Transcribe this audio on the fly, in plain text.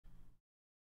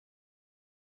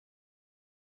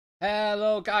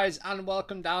Hello guys and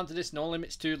welcome down to this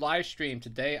NoLimits 2 live stream.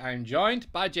 Today I'm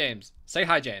joined by James. Say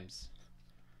hi, James.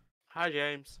 Hi,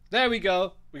 James. There we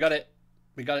go. We got it.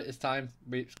 We got it this time.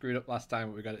 We screwed up last time,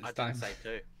 but we got it this I time. didn't say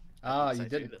two. Ah, Say you two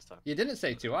didn't. this time. You didn't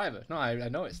say two either. No, I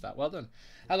noticed that. Well done.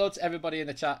 Hello to everybody in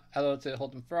the chat. Hello to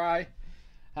Holden Fry.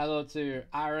 Hello to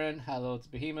Aaron. Hello to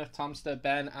Behemoth, Tomster,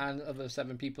 Ben, and other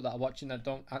 7 people that are watching that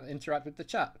don't interact with the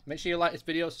chat. Make sure you like this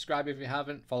video, subscribe if you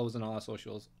haven't, follow us on all our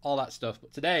socials, all that stuff.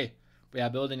 But today, we are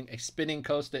building a spinning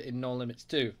coaster in NoLimits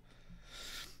 2.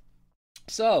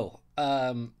 So,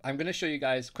 I'm going to show you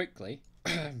guys quickly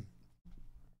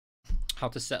how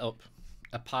to set up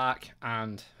a park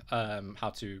and how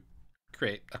to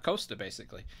create a coaster,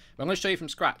 basically. I'm going to show you from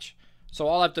scratch. So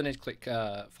all I've done is click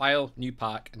File, New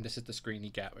Park, and this is the screen you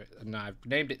get. And I've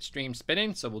named it Stream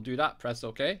Spinning, so we'll do that. Press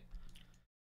OK.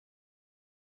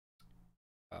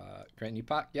 Create New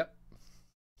Park, yep.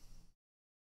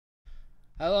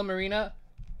 Hello, Marina.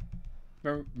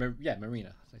 Yeah,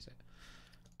 Marina, as I say.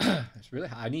 It's really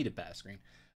high. I need a better screen.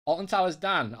 Alton Towers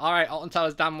Dan. All right, Alton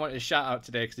Towers Dan wanted a shout out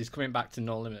today because he's coming back to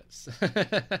NoLimits.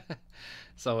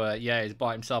 So yeah, he's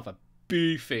bought himself a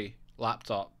beefy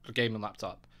laptop, a gaming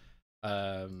laptop.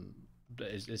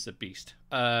 It's a beast.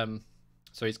 So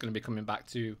he's going to be coming back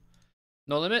to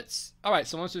NoLimits. All right,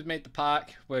 so once we've made the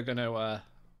park, we're going to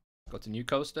go to New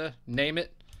Coaster, name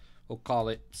it. We'll call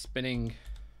it Spinning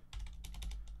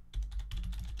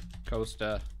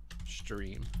Coaster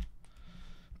Stream.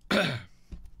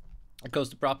 It goes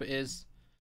to properties,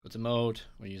 go to mode,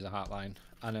 we'll use the heartline,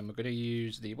 and then we're going to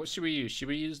use the, what should we use? Should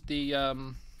we use the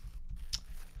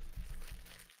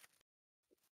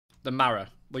Mara?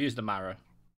 We'll use the Mara,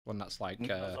 one that's like,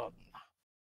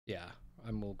 yeah,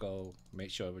 and we'll go make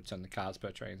sure we turn the cars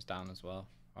per trains down as well.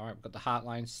 All right, we've got the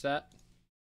heartline set,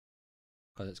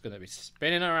 because it's going to be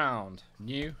spinning around.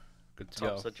 New, good to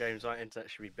go. So James, my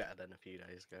internet should be better than a few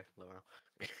days ago.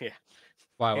 Yeah.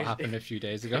 Why, what happened a few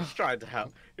days ago? He was trying to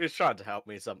help. He was trying to help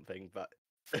me something, but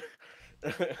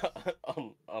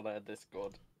on a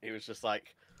Discord, he was just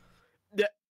like,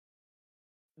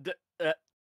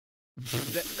 The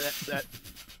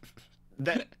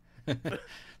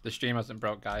stream hasn't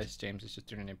broke, guys. James is just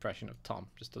doing an impression of Tom,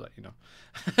 just to let you know.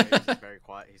 James is very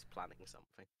quiet. He's planning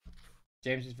something.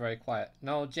 James is very quiet.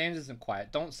 No, James isn't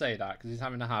quiet. Don't say that, because he's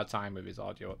having a hard time with his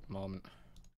audio at the moment.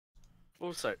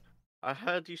 Also, I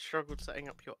heard you struggled setting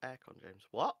up your aircon, James.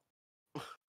 What?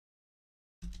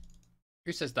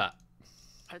 Who says that?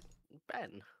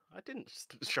 Ben. I didn't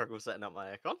struggle setting up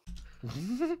my aircon.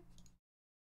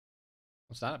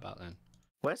 What's that about then?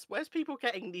 Where's people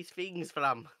getting these things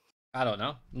from? I don't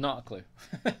know. Not a clue.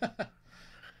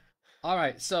 All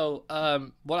right. So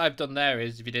what I've done there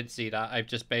is, if you didn't see that, I've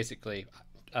just basically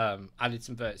added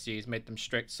some vertices, made them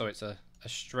strict, so it's a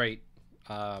straight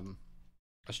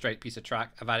piece of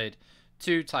track. I've added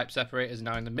 2 type separators.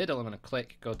 Now in the middle, I'm going to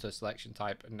click, go to selection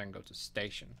type, and then go to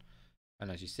station.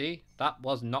 And as you see, that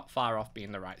was not far off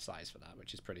being the right size for that,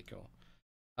 which is pretty cool.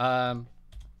 I'm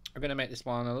going to make this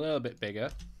one a little bit bigger.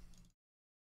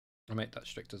 I'll make that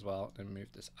strict as well, then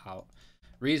move this out.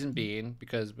 Reason being,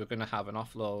 because we're going to have an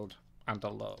offload and a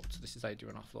load. So this is how you do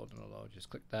an offload and a load. Just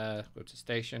click there, go to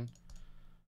station.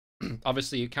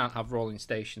 Obviously, you can't have rolling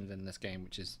stations in this game,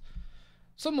 which is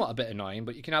somewhat a bit annoying,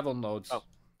 but you can have unloads. Oh,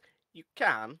 you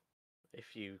can,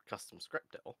 if you custom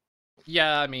script it all.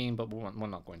 Yeah, I mean, but we're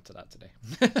not going to that today.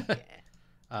 Yeah.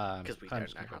 Because I'm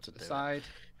just going to go to the side.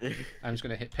 I'm just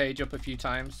going to hit page up a few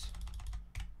times.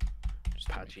 Just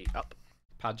page up.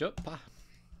 Page up.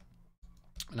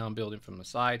 Now I'm building from the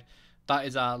side. That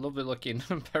is a lovely looking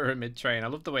pyramid train. I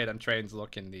love the way them trains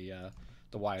look in the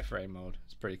wireframe mode.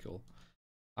 It's pretty cool.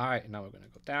 All right, now we're going to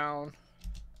go down.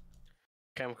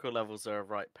 Chemical levels are a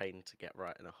right pain to get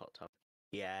right in a hot tub.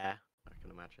 Yeah, I can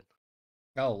imagine.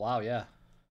 Oh, wow, yeah.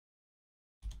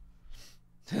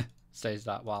 Says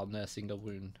that while nursing the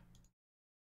wound.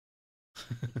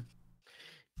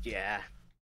 Yeah.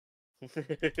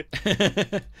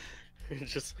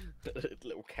 Just a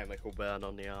little chemical burn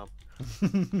on the arm.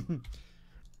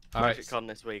 All right. Con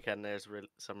this weekend, there's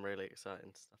some really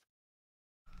exciting stuff.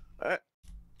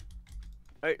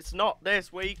 It's not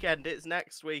this weekend, it's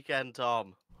next weekend,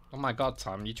 Tom. Oh my god,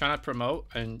 Tom, you're trying to promote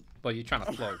and, well, you're trying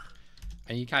to plug.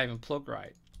 And you can't even plug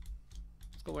right.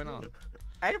 What's going on?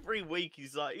 Every week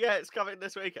he's like, yeah, it's coming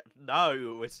this weekend.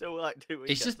 No, we're still like 2 weeks.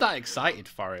 He's just that excited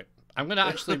for it. I'm going to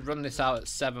actually run this out at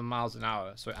 7 miles an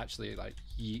hour, so it actually like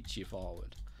yeets you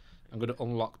forward. I'm going to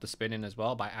unlock the spinning as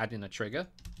well by adding a trigger.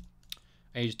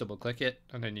 And you just double click it,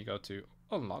 and then you go to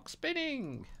unlock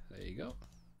spinning. There you go.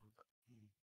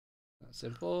 That's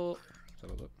simple. Let's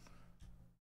have a look.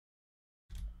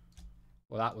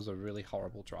 Well, that was a really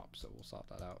horrible drop, so we'll sort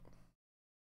that out.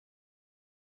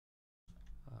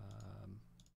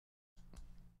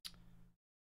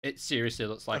 It seriously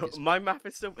looks like it's... My map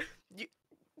is still...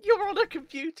 You're on a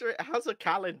computer, it has a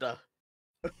calendar.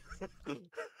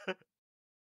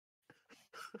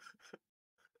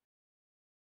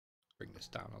 Bring this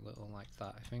down a little like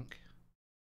that, I think.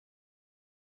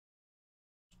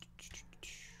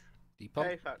 Depop.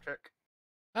 Hey, Patrick.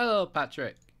 Hello,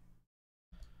 Patrick.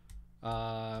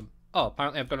 Oh,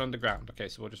 apparently I've gone underground. Okay,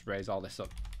 so we'll just raise all this up.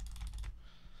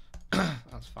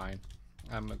 That's fine.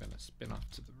 And we're gonna spin off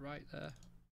to the right there.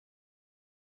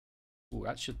 Ooh,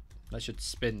 that should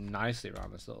spin nicely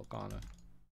around this little corner.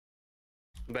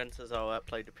 Ben says I'll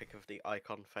upload a pic of the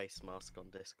icon face mask on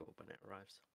Discord when it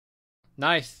arrives.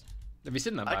 Nice. Have you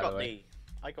seen that, by the way?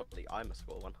 I got the I'm a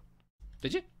Score one.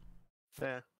 Did you?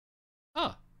 Yeah.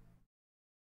 Oh.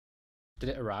 Did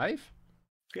it arrive?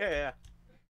 Yeah.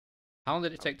 How long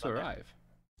did it take to arrive?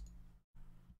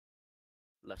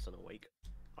 Less than a week.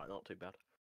 Right, not too bad.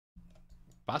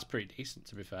 That's pretty decent,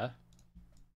 to be fair.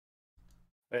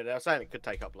 Yeah, they're saying it could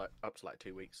take up to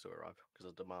 2 weeks to arrive because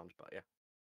of demand, but yeah,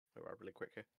 they arrive really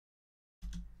quick here.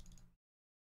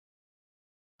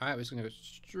 Alright, we're just gonna go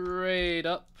straight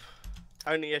up.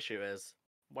 Only issue is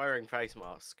wearing face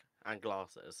mask and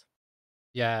glasses.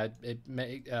 Yeah,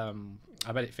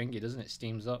 I bet it finger, doesn't it?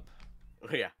 Steams up.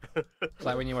 Yeah. It's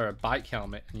like when you wear a bike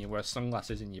helmet and you wear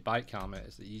sunglasses in your bike helmet,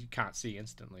 it's that you can't see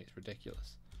instantly. It's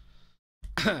ridiculous.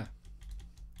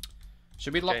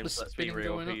 Should we lock James, the let's be spinning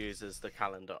real, going who up? uses the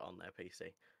calendar on their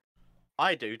PC?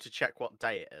 I do to check what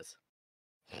day it is.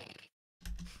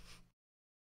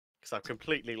 Because I've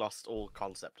completely lost all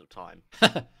concept of time.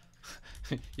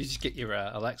 You just get your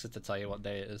Alexa to tell you what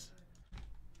day it is.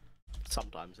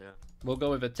 Sometimes, yeah. We'll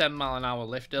go with a 10-mile-an-hour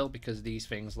lift hill because these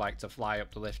things like to fly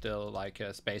up the lift hill like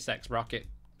a SpaceX rocket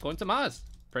going to Mars,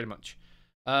 pretty much.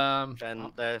 And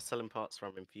they're selling parts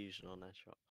from Infusion on their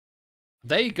shop.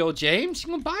 There you go, James.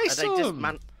 You can buy Are some. they just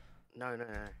No.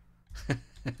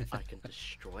 I can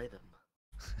destroy them.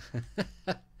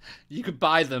 You could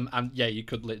buy them, and yeah, you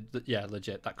could.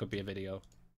 Legit. That could be a video.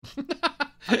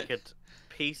 I could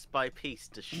piece by piece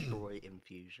destroy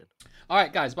Infusion. All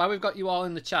right, guys. While we've got you all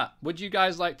in the chat, would you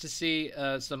guys like to see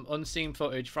some unseen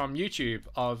footage from YouTube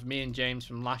of me and James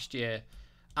from last year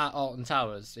at Alton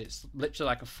Towers? It's literally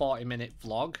like a 40-minute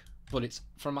vlog, but it's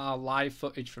from our live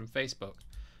footage from Facebook.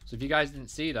 So if you guys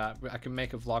didn't see that, I can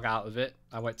make a vlog out of it.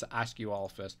 I went to ask you all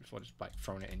first before just like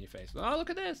throwing it in your face. Oh, look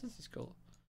at this. This is cool.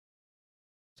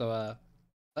 So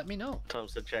let me know. Tom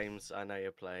said, James, I know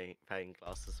you're paying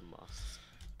glasses and masks.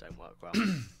 Don't work well.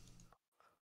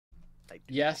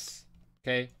 Yes.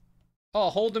 Okay. Oh,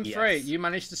 hold them free. You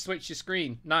managed to switch your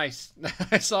screen. Nice.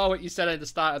 I saw what you said at the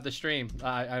start of the stream.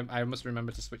 I must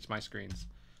remember to switch my screens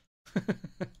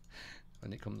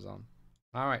when it comes on.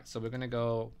 All right, so we're gonna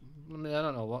go. I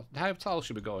don't know how tall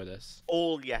should we go with this?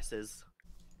 All yeses.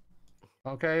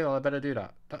 Okay, well I better do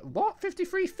that. What?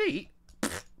 53 feet?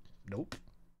 Nope.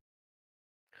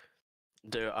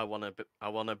 I want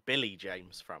a Billy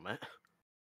James from it.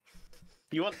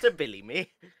 You want to Billy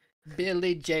me?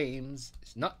 Billy James.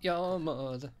 It's not your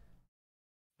mother.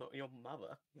 Not your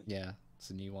mother. Yeah,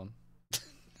 it's a new one.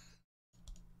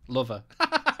 Lover.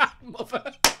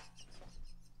 Mother.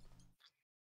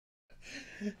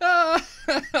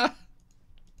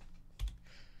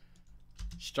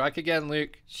 Strike again,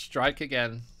 Luke. Strike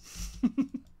again.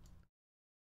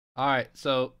 Alright,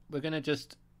 so we're gonna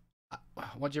just...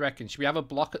 What do you reckon? Should we have a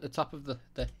block at the top of the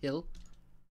hill?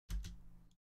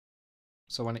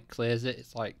 So when it clears it,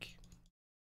 it's like...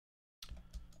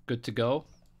 good to go?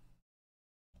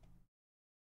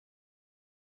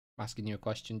 I'm asking you a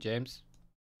question, James.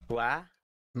 What?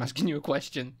 I'm asking you a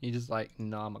question. You're just like,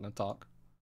 no, I'm not gonna talk.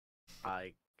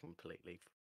 I completely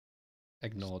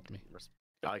ignored me.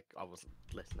 I wasn't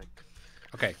listening.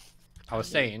 Okay, I was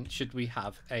saying, should we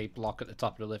have a block at the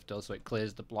top of the lift hill so it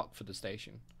clears the block for the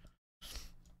station?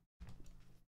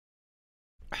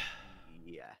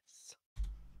 Yes.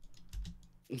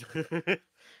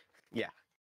 Yeah.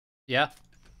 Yeah?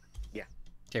 Yeah.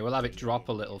 Okay, we'll have it drop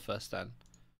a little first then.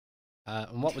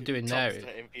 And what we're doing there is...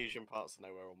 Infusion parts know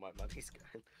where all my money's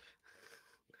going.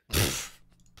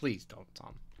 Please don't,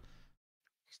 Tom.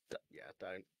 Yeah,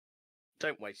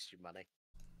 don't waste your money.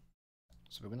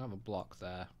 So we're gonna have a block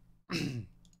there. I'm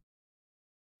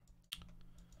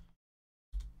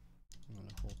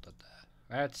gonna hold that there.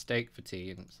 I had steak for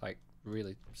tea and it's like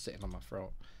really sitting on my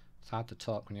throat. It's hard to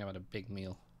talk when you have had a big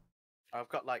meal. I've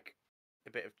got like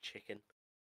a bit of chicken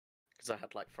because I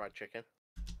had like fried chicken.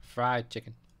 Fried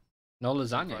chicken. No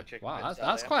lasagna. Wow,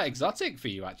 that's quite exotic for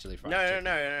you actually. Fried chicken.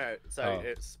 No. So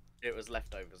It was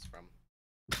leftovers from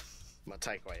my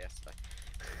takeaway yesterday.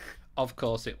 Of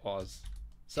course it was.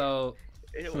 So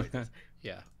It always is.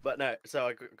 yeah. But no, so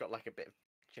I got like a bit of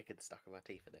chicken stuck in my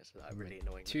teeth in it, so that really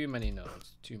annoying. Too many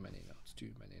notes. Too many notes.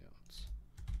 Too many notes.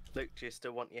 Luke, do you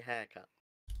still want your haircut?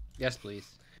 Yes, please.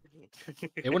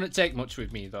 It wouldn't take much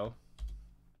with me though.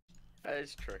 That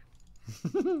is true.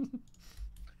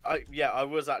 I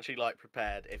was actually like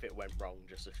prepared if it went wrong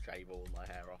just to shave all my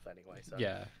hair off anyway. So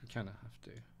yeah, you kind of have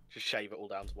to. just shave it all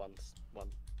down to one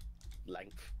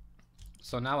length.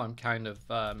 So now I'm kind of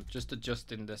just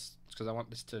adjusting this because I want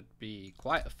this to be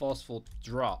quite a forceful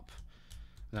drop,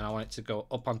 and then I want it to go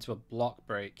up onto a block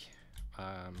break.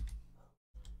 I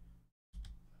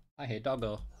hear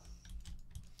doggo.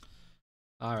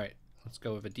 All right, let's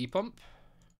go with a D pump.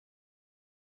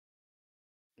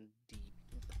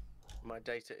 My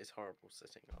data is horrible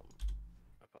sitting on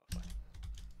a pathway.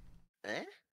 Eh?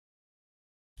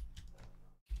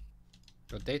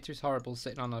 Your data is horrible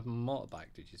sitting on a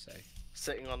motorbike, did you say?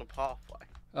 Sitting on a pathway.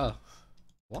 Oh,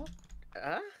 what?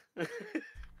 Huh?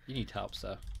 You need help,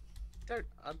 sir. Don't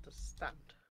understand.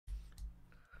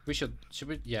 We should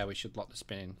we? Yeah, we should lock the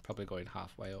spinning. Probably going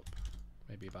halfway up,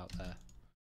 maybe about there.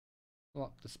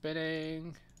 Lock the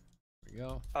spinning. There we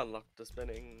go. Unlock the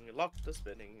spinning. Lock the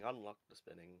spinning. Unlock the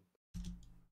spinning.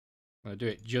 I'm gonna do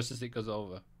it just as it goes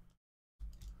over.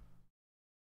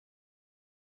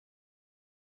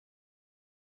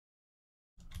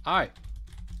 All right.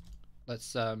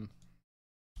 Let's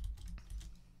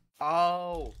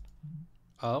Oh.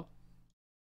 Oh.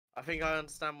 I think I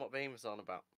understand what Beam's on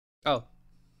about. Oh.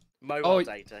 Mobile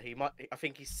data. I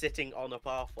think he's sitting on a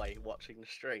pathway watching the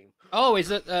stream. Oh,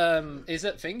 is it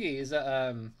thingy? Is it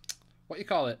what you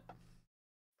call it?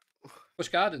 Busch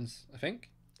Gardens, I think.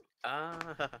 Ah.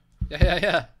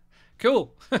 Yeah.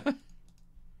 Cool.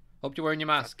 Hope you're wearing your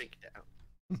mask.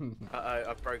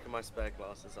 I've broken my spare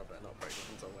glasses. I better not break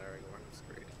the ones I'm wearing or I'm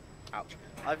screwed. Ouch.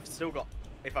 I've still got.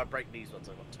 If I break these ones,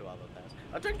 I've got 2 other pairs.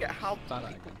 I don't get how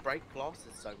people break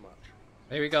glasses so much.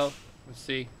 Here we go. Let's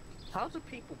see. How do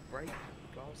people break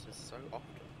glasses so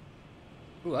often?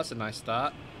 Ooh, that's a nice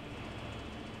start.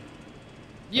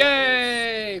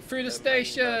 Yay! Through the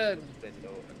station!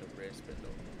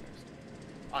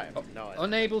 I have no idea.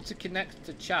 Unable to connect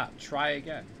to chat. Try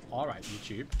again. Alright,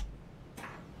 YouTube.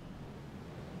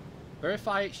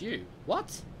 Verify it's you.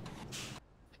 What?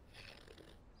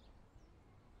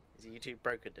 Is YouTube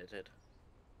broken, did it?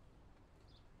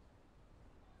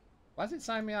 Why does it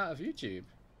sign me out of YouTube?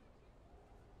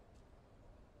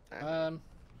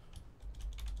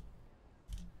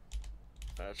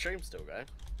 Stream's still going.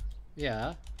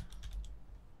 Yeah.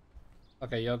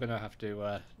 Okay, you're gonna have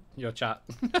to your chat.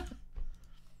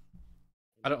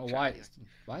 I don't know why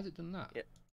has it done that? Yeah.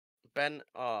 Ben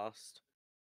asked,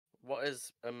 what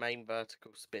is a main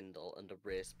vertical spindle and a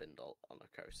rear spindle on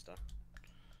a coaster?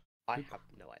 I have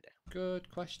no idea. Good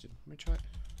question. Let me try it.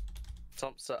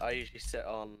 Thompson, I usually sit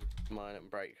on mine and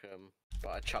break them, but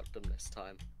I chucked them this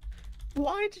time.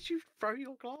 Why did you throw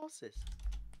your glasses?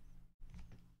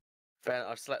 Ben,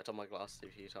 I've slept on my glasses a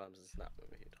few times and snapped them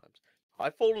a few times.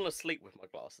 I've fallen asleep with my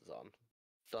glasses on.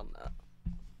 Done that.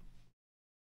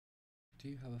 Do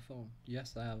you have a phone?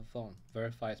 Yes, I have a phone.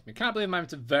 Verify it's me. Can't believe I'm having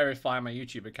to verify my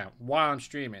YouTube account while I'm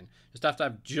streaming. Just after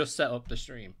I've just set up the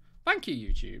stream. Thank you,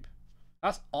 YouTube.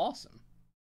 That's awesome.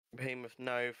 Beam with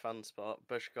no fun spot.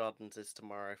 Busch Gardens is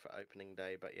tomorrow for opening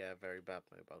day, but yeah, very bad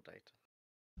mobile data.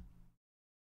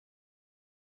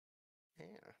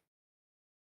 Yeah.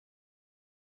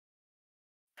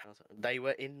 They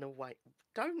were in the way.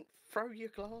 Don't throw your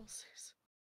glasses.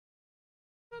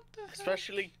 What the heck?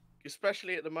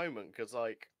 Especially at the moment, because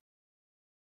like,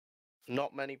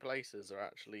 not many places are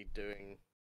actually doing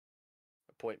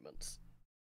appointments.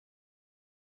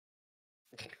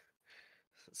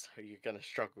 So you're gonna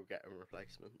struggle getting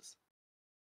replacements.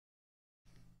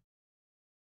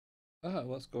 Oh,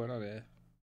 what's going on here?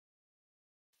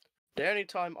 The only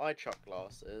time I chuck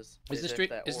glasses is if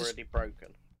they're already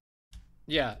broken.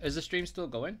 Yeah, is the stream still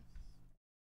going?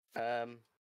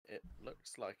 It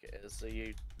looks like it is. Are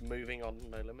you moving on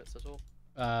NoLimits at all?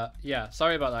 Yeah,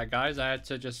 sorry about that, guys. I had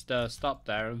to just stop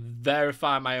there and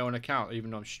verify my own account,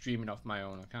 even though I'm streaming off my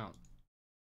own account.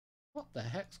 What the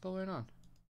heck's going on?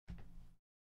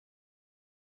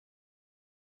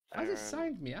 Has it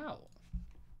signed me out?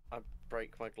 I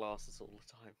break my glasses all the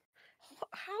time.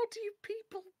 How do you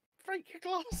people break your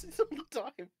glasses all the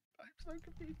time? I'm so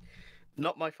confused.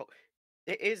 Not my fault.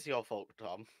 It is your fault,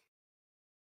 Tom.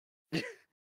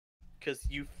 Because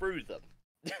you threw them.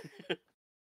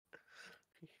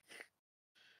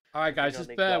 Alright, guys,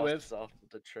 just bear with. After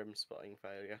the trim spotting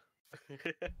failure.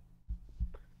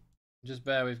 Just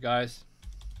bear with, guys.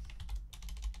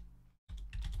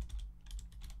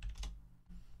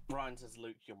 Ryan says,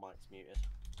 Luke, your mic's muted.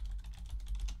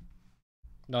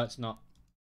 No, it's not.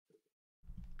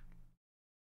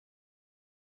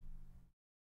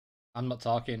 I'm not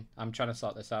talking. I'm trying to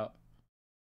sort this out.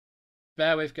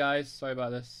 Bear with, guys. Sorry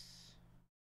about this.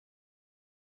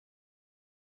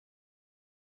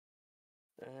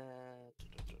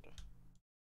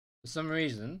 For some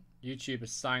reason, YouTube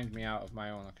has signed me out of my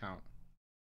own account.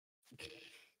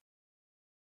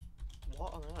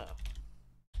 What on earth?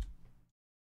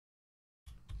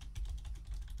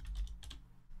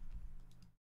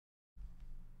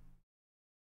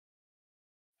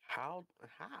 How?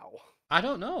 I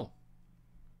don't know.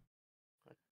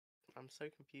 I'm so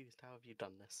confused. How have you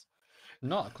done this?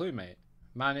 Not a clue, mate.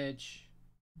 Manage.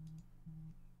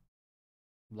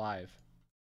 Live.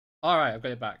 Alright, I've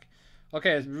got it back.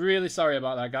 Okay, really sorry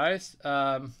about that, guys.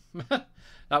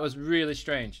 That was really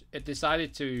strange. It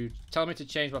decided to tell me to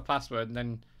change my password and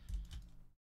then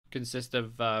consist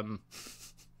of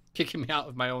kicking me out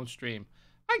of my own stream.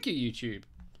 Thank you, YouTube.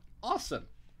 Awesome.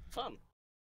 Fun.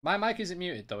 My mic isn't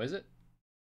muted, though, is it?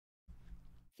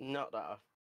 Not that I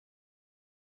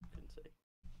can see.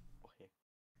 Oh,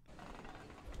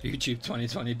 here. YouTube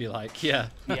 2020 be like, yeah.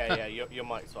 yeah, your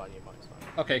mic's fine, your mic's fine.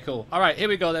 Okay, cool. All right, here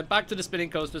we go then. Back to the spinning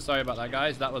coaster. Sorry about that,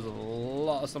 guys. That was a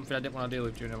lot of something I didn't want to deal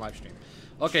with during the live stream.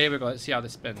 Okay, here we go. Let's see how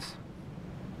this spins.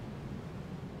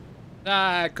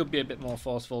 It could be a bit more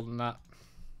forceful than that.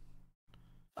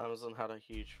 Amazon had a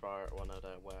huge fire at one of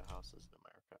their warehouses in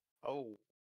America. Oh.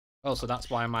 Oh, so that's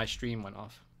why my stream went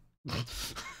off.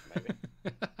 Maybe.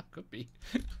 Could be.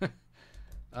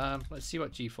 Let's see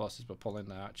what G-forces we're pulling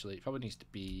there. Actually, it probably needs to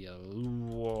be.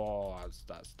 Whoa,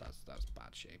 that's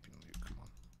bad shaping, Luke. Come on.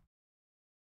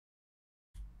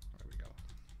 There we go.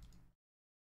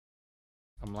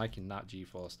 I'm liking that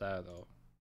G-force there, though.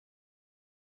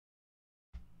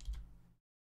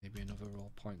 Maybe another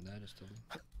roll point there, just to.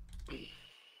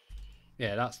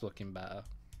 Yeah, that's looking better.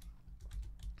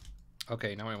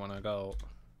 Okay, now we want to go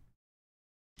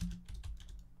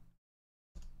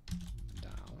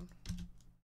down.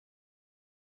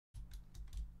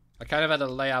 I kind of had a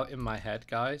layout in my head,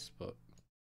 guys, but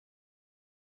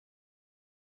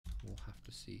we'll have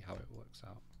to see how it works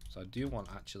out. So I do want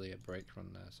actually a brake run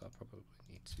there, so I probably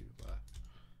need to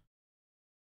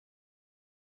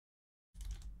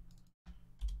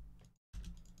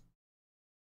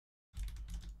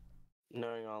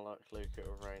knowing our luck, Luke, it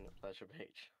will rain at Pleasure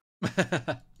Beach.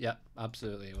 yeah,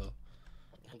 absolutely it will.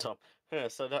 Tom, yeah,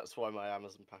 so that's why my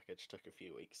Amazon package took a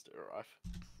few weeks to arrive.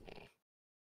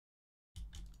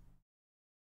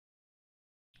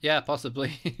 Yeah,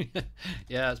 possibly.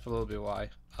 Yeah, that's probably why.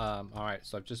 Alright,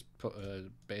 so I've just put a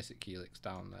basic helix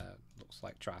down there. Looks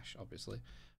like trash, obviously.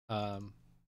 Now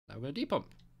we're going to depump.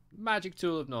 Magic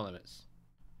tool of NoLimits.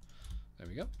 There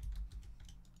we go.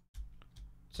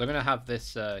 So I'm going to have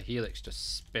this helix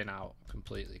just spin out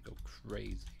completely, go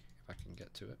crazy, if I can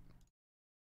get to it.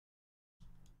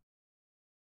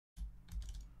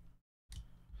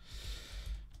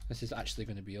 This is actually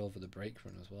going to be over the brake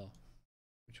run as well,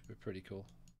 which would be pretty cool.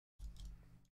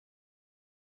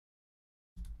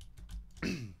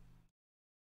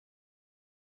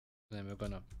 Then we're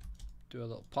going to do a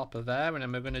little popper there, and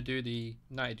then we're going to do the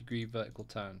 90-degree vertical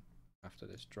turn after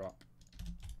this drop.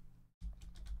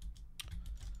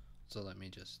 So let me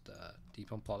just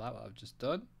depump all that what I've just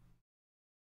done.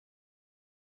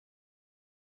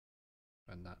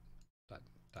 And that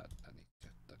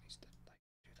needs to like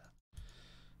do that.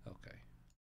 Okay.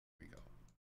 Here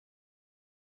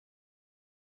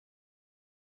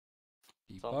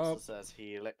we go. Thompson says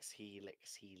helix.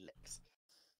 Helix.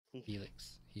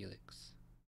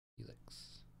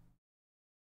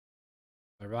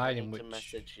 A ride in which to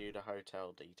message you the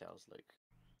hotel details, Luke.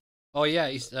 Oh yeah,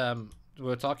 he's we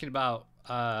were talking about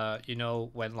you know,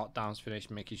 when lockdown's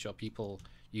finished, making sure people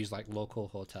use like local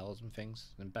hotels and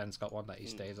things. And Ben's got one that he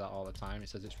stays at all the time. He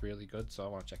says it's really good, so I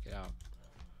want to check it out.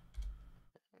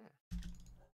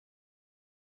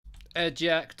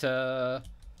 Ejector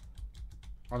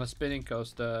on a spinning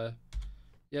coaster.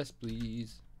 Yes,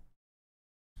 please.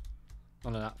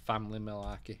 None of that family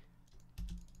malarkey.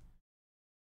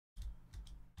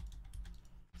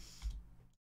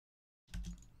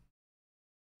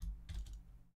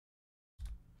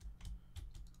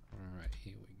 Alright,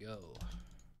 here we go.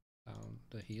 Down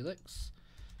the helix.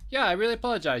 Yeah, I really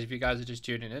apologize if you guys are just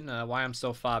tuning in. Why I'm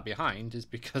so far behind is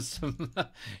because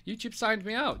YouTube signed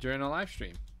me out during a live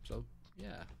stream. So,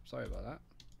 yeah, sorry about that.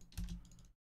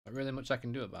 Not really much I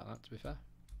can do about that, to be fair.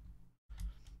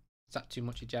 Is that too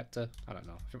much ejector? I don't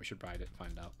know. I think we should ride it and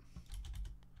find out.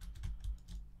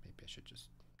 Maybe I should just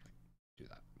like, do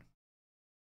that.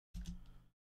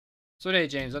 So hey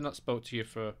James, I've not spoke to you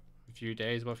for a few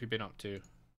days. What have you been up to?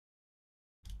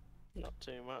 Not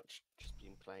too much. Just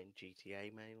been playing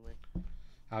GTA mainly.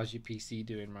 How's your PC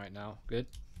doing right now? Good?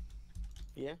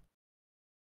 Yeah.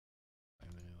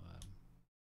 I'm gonna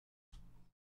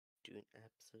doing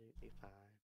absolutely fine.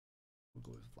 we'll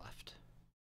go with left.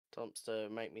 Tomster,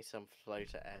 make me some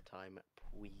floater airtime,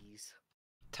 please.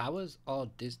 Towers or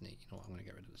Disney? You know what? I'm gonna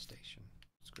get rid of the station.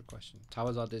 That's a good question.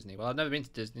 Towers or Disney? Well, I've never been to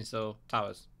Disney, so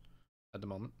Towers at the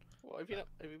moment. What have you not?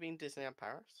 Have you been to Disneyland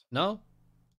Paris? No,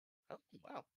 Oh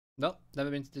wow. no, never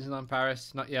been to Disneyland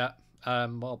Paris. Not yet.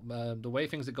 The way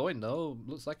things are going though,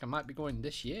 looks like I might be going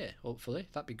this year. Hopefully,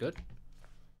 that'd be good.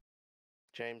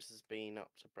 James has been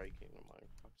up to breaking the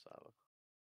Minecraft server.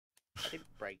 I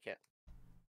didn't break it.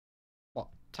 What?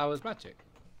 Towers Magic?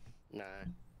 No,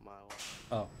 Mile.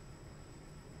 Oh.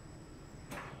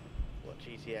 What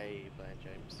GTA are you playing,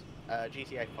 James?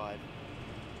 GTA 5.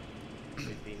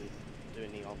 We've been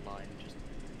doing the online, just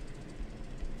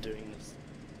doing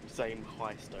the same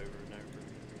heist over and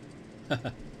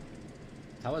over.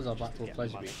 Towers or Blackpool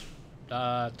Pleasure money. Beach?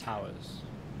 Towers.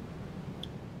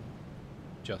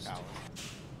 Just. Towers.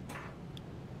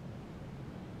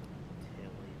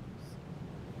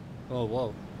 Oh,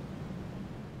 whoa.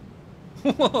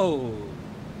 Whoa!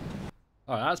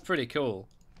 Oh, that's pretty cool.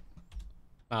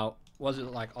 Now, was it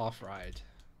like off-ride?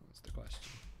 That's the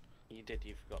question. You did,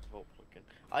 you forgot the vault plugin.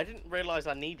 I didn't realise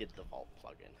I needed the vault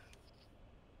plugin.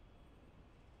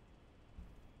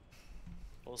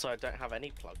 Also, I don't have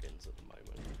any plugins at the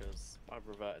moment because I've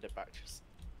reverted it back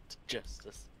just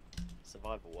to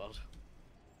survival world.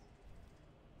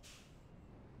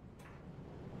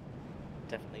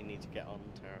 Definitely need to get on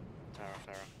Terra.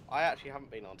 I actually haven't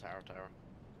been on Terra.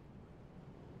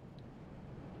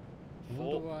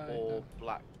 Fort or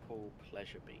Blackpool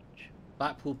Pleasure Beach?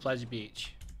 Blackpool Pleasure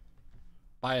Beach.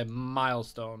 By a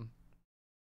milestone.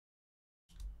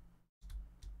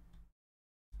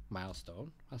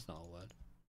 Milestone? That's not a word.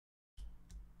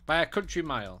 By a country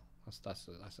mile. That's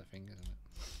a thing, isn't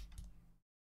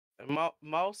it?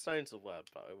 Milestone's a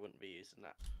word, but I wouldn't be using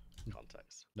that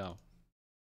context. No.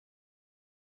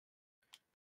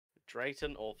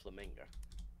 Drayton or Flamingo?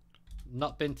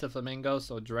 Not been to Flamingo,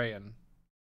 so Drayton.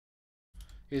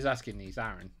 Who's asking these?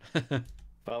 Aaron.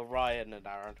 Well, Ryan and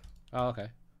Aaron. Oh, okay.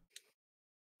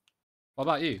 What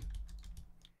about you?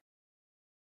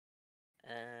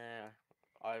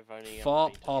 I've only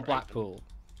Thorpe ever been to or Drayton. Blackpool?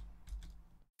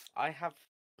 I have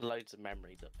loads of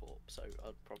memories at Thorpe, so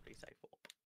I'd probably say Thorpe.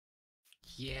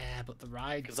 Yeah, but the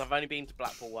ride. Because I've only been to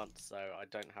Blackpool once, so I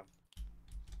don't have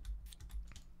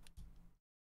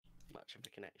much of a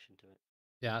connection to it.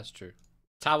 Yeah, that's true.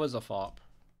 Towers or Thorpe?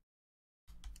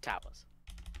 Towers.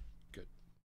 Good.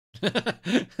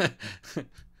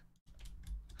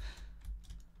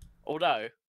 Although,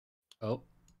 Oh.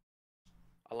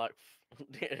 I like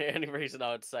the only reason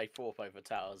I would say Thorpe over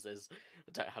Towers is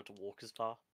I don't have to walk as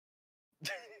far.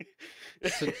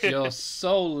 You're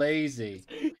so lazy.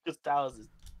 Because Towers is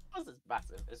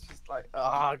massive. It's just like, oh,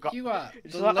 I got. You are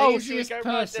It's the like, laziest oh, should we go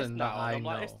ride this person that now? And I I'm know.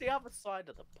 like, it's the other side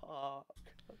of the park.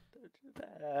 Don't do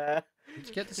that.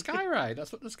 To get the sky ride.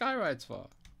 That's what the sky ride's for.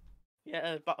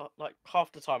 Yeah, but like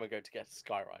half the time I go to get a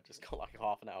sky ride, it's got like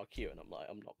half an hour queue, and I'm like,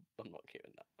 I'm not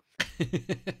queuing that.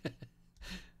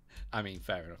 I mean,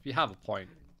 fair enough. You have a point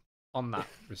on that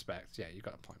respect. Yeah, you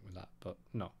got a point with that. But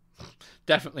no,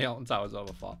 definitely Alton Towers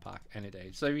over Fort Park any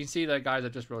day. So you can see there, guys. I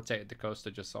just rotated the coaster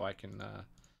just so I can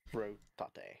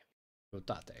rotate,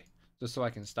 just so I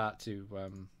can start to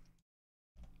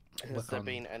Has there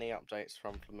been any updates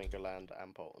from Flamingo Land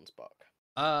and Bolton Spark?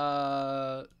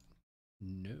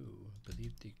 No. I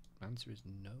believe the answer is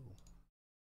no.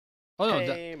 Oh no,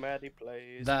 hey, Maddie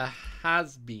plays. there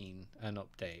has been an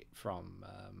update from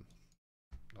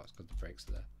that's because the brakes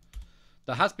are there.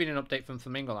 There has been an update from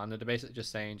Flamingo Land, and they're basically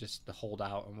just saying just to hold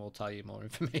out and we'll tell you more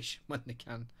information when they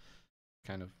can.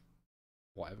 Kind of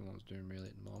what everyone's doing really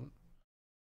at the moment.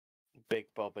 Big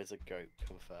Bob is a goat,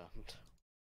 confirmed.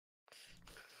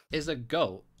 Is a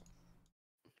goat.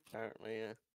 Apparently,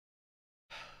 yeah.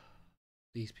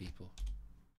 These people.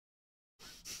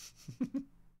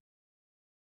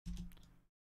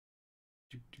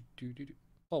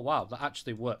 Oh wow, that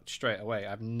actually worked straight away.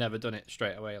 I've never done it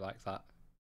straight away like that.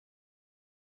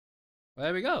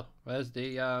 There we go. There's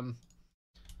the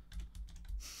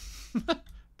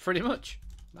pretty much.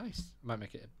 Nice. Might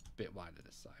make it a bit wider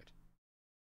this side.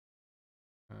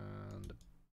 And a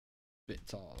bit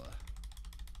taller.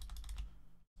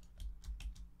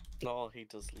 No, he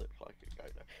does look like a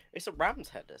goat though. It's a ram's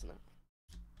head, isn't it?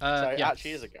 So it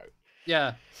actually is a goat.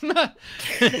 Yeah.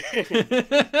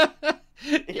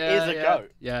 It is a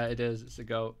goat. Yeah, it is. It's a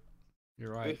goat.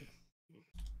 You're right.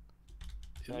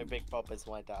 No, Big Bob is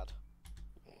my dad.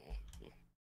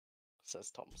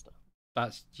 Says Tomster.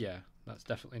 That's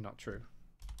definitely not true.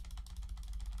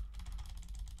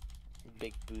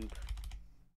 Big boob.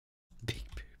 Big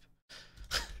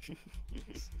boob.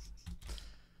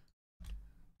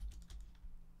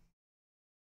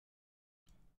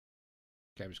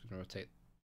 Okay, I'm just gonna rotate.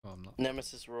 Oh, I'm not.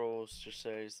 Nemesis rules just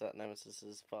shows that Nemesis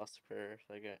is far superior if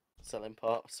they get selling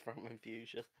parts from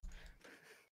Infusion.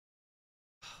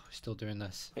 Still doing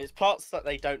this. It's parts that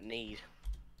they don't need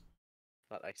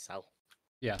that they sell.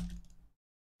 Yeah.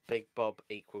 Big Bob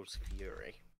equals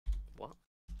Fury. What?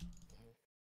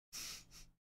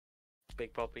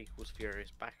 Big Bob equals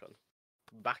Furious Backo.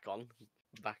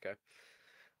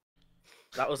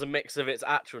 That was a mix of its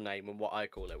actual name and what I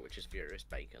call it, which is Furious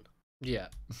Bacon. Yeah.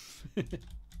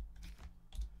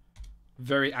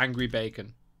 Very angry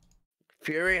bacon.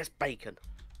 Furious Bacon.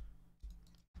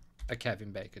 A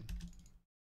Kevin Bacon.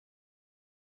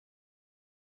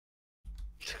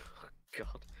 Oh,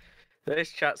 God.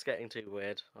 This chat's getting too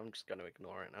weird. I'm just going to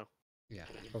ignore it now. Yeah,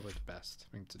 probably the best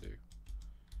thing to do.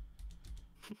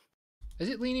 Is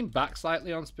it leaning back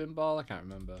slightly on Spinball? I can't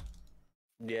remember.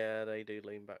 Yeah, they do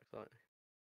lean back slightly.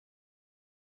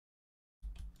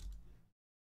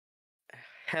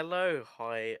 Hello,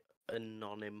 hi,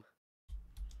 Anonym.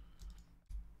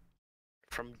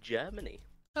 From Germany.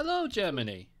 Hello,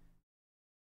 Germany.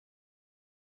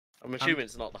 I'm assuming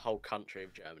it's not the whole country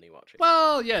of Germany watching.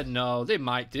 Well, yeah, no, they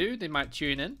might do. They might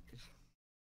tune in.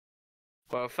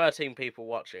 Well, 13 people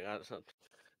watching. I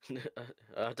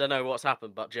don't know what's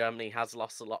happened, but Germany has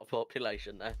lost a lot of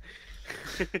population there.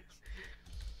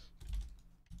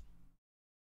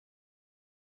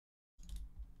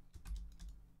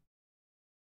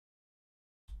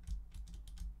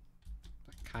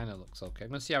 That kind of looks okay. I'm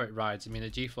going to see how it rides. I mean, the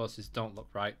G-forces don't look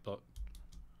right, but...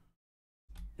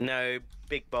 No,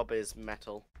 Big Bob is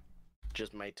metal.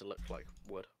 Just made to look like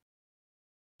wood.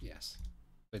 Yes.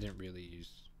 They didn't really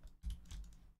use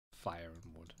fire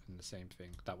and wood in the same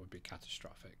thing. That would be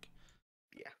catastrophic.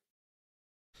 Yeah.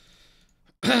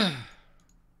 I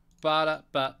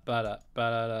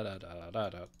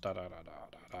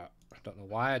don't know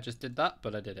why I just did that,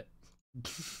 but I did it.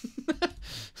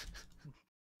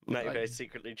 Maybe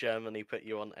secretly Germany put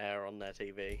you on air on their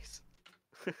TVs.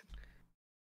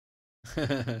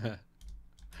 That'd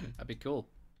be cool.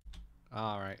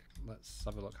 Alright, let's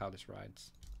have a look how this rides.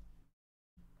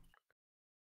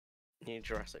 New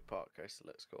Jurassic Park coaster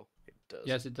looks cool. It does.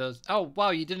 Yes, it does. Oh, wow,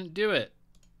 you didn't do it.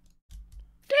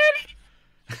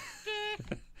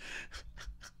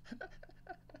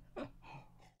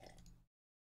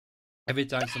 Every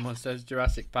time someone says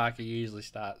Jurassic Park, he usually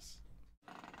starts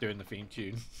doing the theme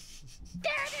tune.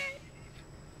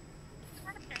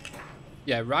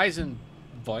 Yeah, Ryzen...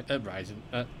 what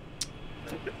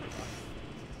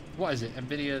is it?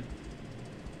 NVIDIA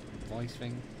voice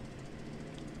thing?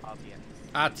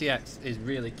 RTX is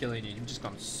really killing you. You've just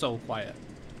gone so quiet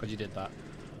because you did that.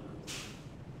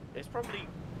 It's probably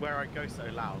where I go so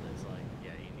loud. It's like,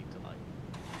 yeah, you need to like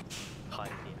hide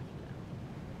the F down.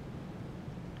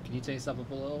 Can you take yourself up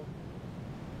a little?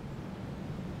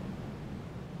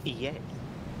 Yes.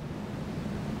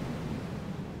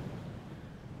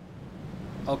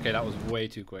 Okay, that was way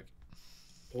too quick.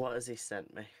 What has he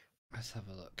sent me? Let's have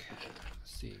a look.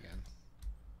 Let's see again.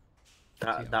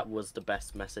 That was the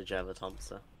best message ever,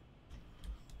 Thompson.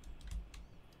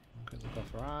 Okay, look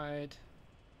off ride.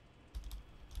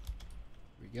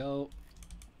 Here we go.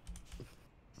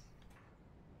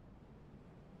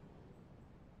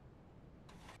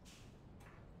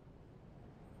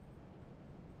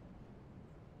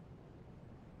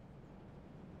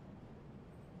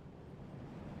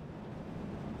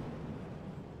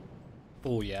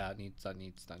 Oh yeah, that needs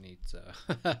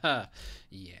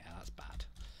yeah, that's bad.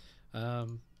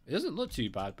 It doesn't look too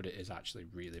bad, but it is actually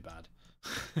really bad.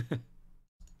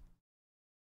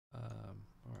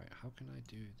 Alright, how can I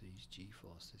do these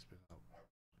G-forces without...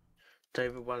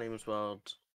 David Williams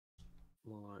World.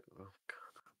 More like, oh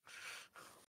god.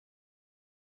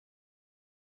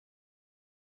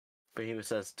 Behemoth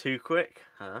says, too quick,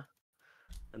 huh?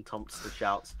 And Thompson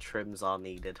shouts, trims are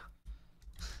needed.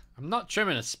 I'm not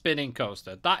trimming a spinning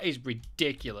coaster. That is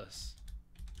ridiculous.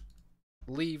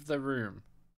 Leave the room.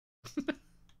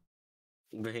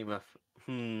 Behemoth,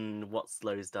 what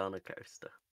slows down a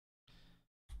coaster?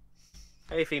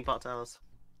 Hey, Theme Park Towers.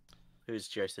 Who's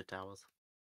Joseph Towers?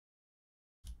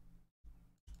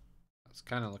 That's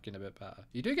kind of looking a bit better.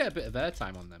 You do get a bit of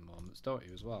airtime on them moments, don't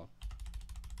you, as well?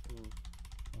 Mm.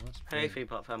 Well, Hey, Theme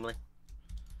Park family.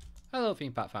 Hello,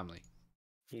 ThemePat family.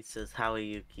 He says, "How are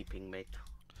you keeping, mate?"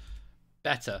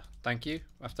 Better, thank you.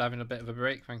 After having a bit of a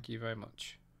break, thank you very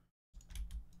much.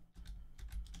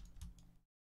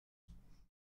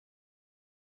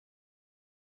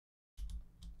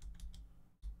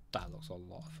 That looks a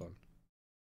lot of fun.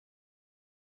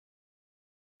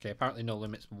 Okay, apparently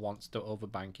NoLimits wants to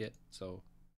overbank it, so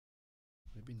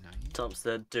maybe 9. Tom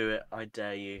said, "Do it, I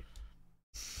dare you."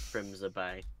 Frims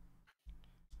obey.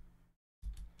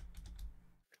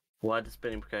 Why do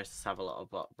spinning coasters have a lot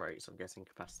of block breaks? I'm guessing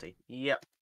capacity. Yep.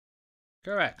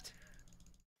 Correct.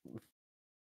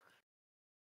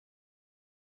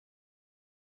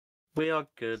 We are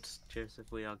good,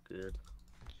 Joseph. We are good.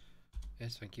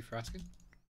 Yes, thank you for asking.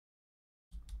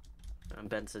 And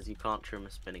Ben says you can't trim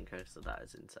a spinning coaster. That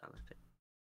is insanity.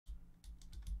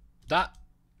 That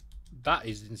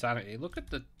is insanity. Look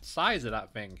at the size of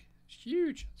that thing. It's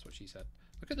huge. That's what she said.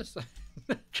 Look at this.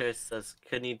 Joseph says,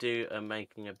 "Can you do a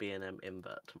making a B&M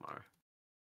invert tomorrow?"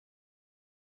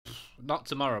 Not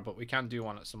tomorrow, but we can do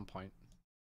one at some point.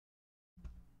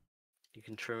 You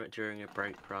can trim it during a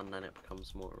break run, then it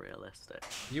becomes more realistic.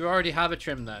 You already have a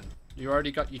trim then. You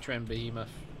already got your trim, Behemoth.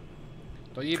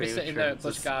 Don't you be sitting there at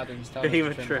Busch Gardens telling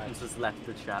Behemoth Trims has left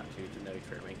the chat due to no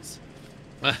trimmings.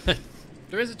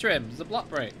 There is a trim. There's a block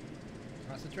break.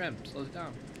 That's a trim. Slows it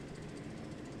down.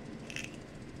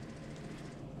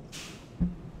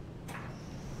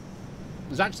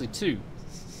 There's actually 2.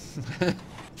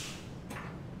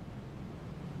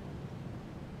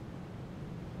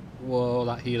 Whoa,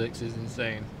 that helix is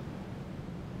insane.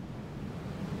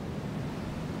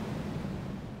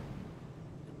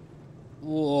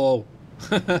 Whoa.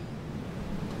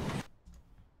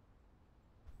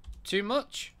 Too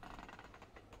much?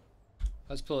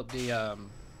 Let's pull up the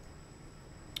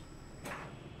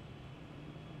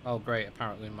oh great,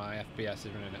 apparently my FPS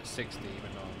is running at 60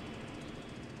 even though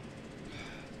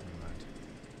never mind.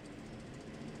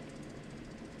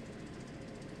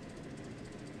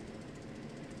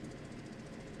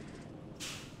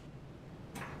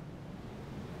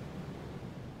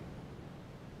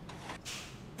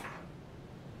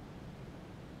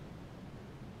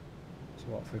 So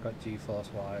what have we got G-force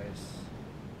wise?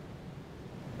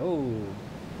 Oh.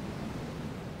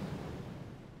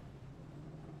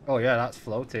 Oh yeah, that's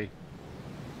floaty.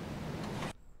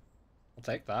 I'll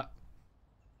take that.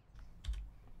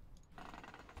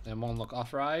 Then one look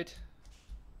off ride.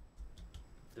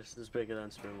 This is bigger than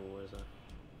Swimmable Wizard.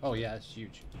 Oh yeah, it's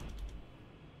huge.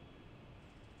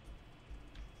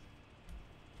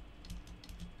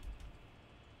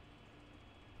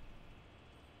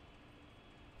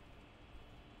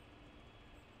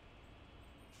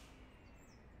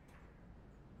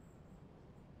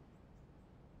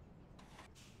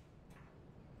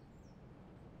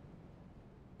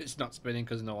 It's not spinning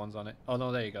because no one's on it. Oh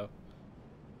no, there you go.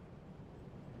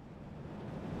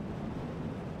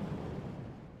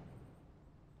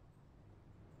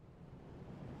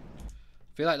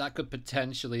 I feel like that could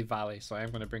potentially valley, so I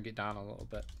am going to bring it down a little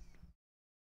bit.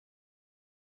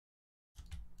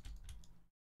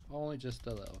 Only just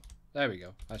a little. There we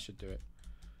go. That should do it.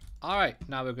 Alright,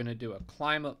 now we're going to do a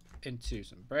climb up into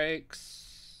some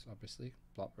brakes. Obviously,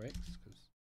 block brakes.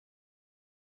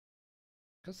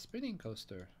 Because spinning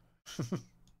coaster. That's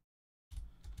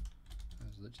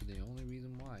literally the only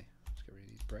reason why. Let's get rid of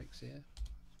these brakes here.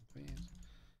 You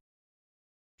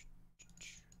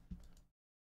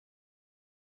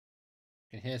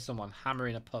can hear someone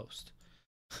hammering a post.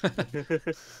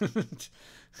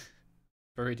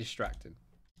 Very distracting.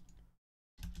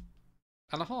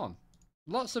 And a horn.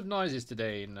 Lots of noises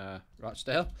today in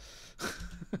Rochdale.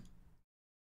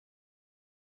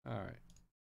 Alright.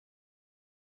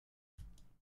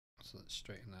 So let's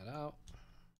straighten that out.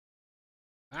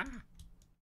 Ah!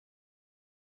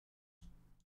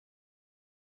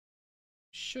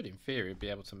 Should in theory be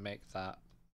able to make that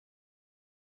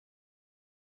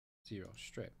 0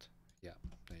 stripped. Yeah,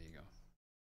 there you go.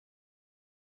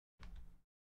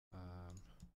 Oh,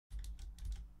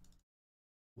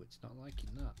 it's not liking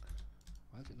that.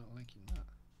 Why is it not liking that?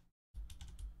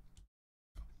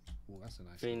 Oh, that's a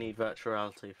nice. We need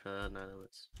virtuality for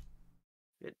NoLimits.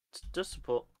 It does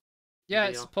support. Yeah,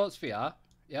 VR. it supports VR.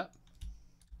 Yep.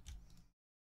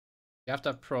 You have to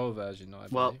have Pro version, I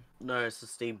well, believe. no, it's the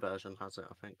Steam version has it,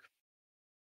 I think.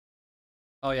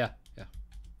 Oh yeah, yeah.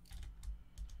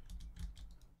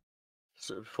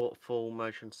 So for full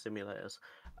motion simulators.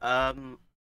 I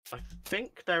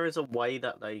think there is a way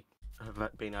that they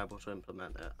have been able to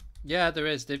implement it. Yeah, there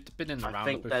is. They've been in the roundup a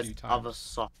few times. I think there's other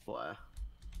software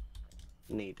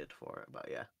needed for it, but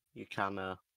yeah, you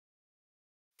can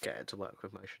get it to work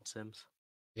with motion sims.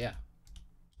 Yeah.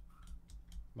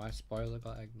 My spoiler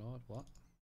got ignored. What?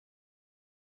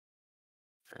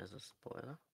 There's a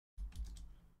spoiler.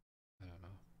 I don't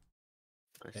know.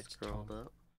 I It's scrolled Tom.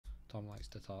 up. Tom likes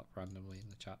to talk randomly in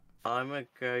the chat. I'm gonna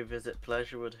go visit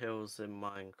Pleasurewood Hills in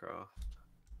Minecraft.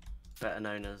 Better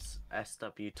known as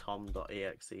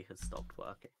swtom.exe has stopped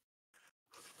working.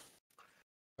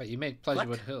 Wait, you made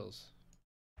Pleasurewood Hills?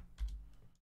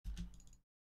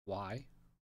 Why?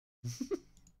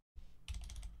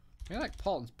 Maybe like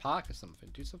Paulton's Park or something.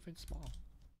 Do something small.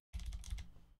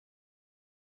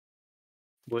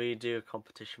 Will you do a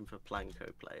competition for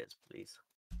Planko players, please?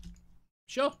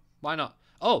 Sure, why not?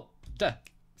 Oh, the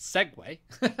segue.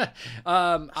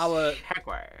 Our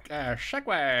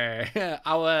segue.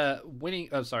 Our winning.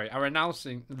 Oh, sorry. Our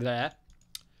announcing there.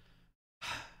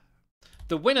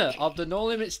 The winner of the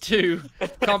NoLimits 2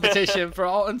 competition for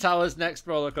Alton Towers' next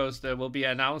roller coaster will be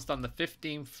announced on the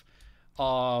 15th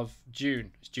of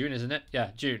June. It's June, isn't it?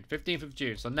 Yeah, June. 15th of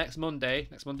June. So next Monday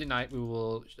night, we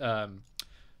will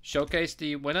showcase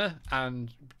the winner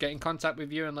and get in contact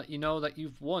with you and let you know that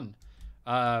you've won.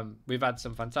 We've had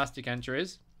some fantastic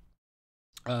entries.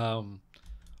 One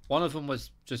of them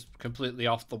was just completely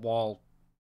off the wall,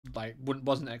 like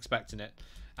wasn't expecting it.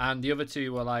 And the other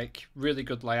two were like really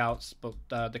good layouts, but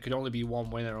there could only be one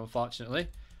winner, unfortunately.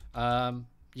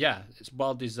 Yeah, it's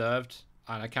well deserved,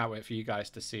 and I can't wait for you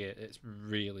guys to see it. It's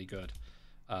really good.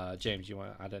 James, you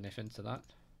want to add anything to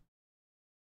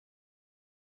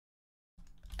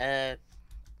that?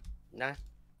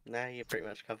 No, you pretty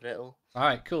much covered it all. All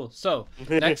right, cool. So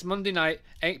next Monday night,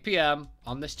 8 p.m.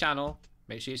 on this channel.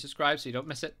 Make sure you subscribe so you don't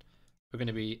miss it. We're going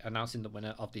to be announcing the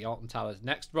winner of the Alton Towers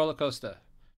next roller coaster,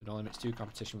 the NoLimits 2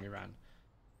 competition we ran.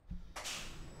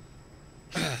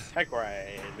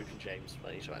 Segway, Luke and James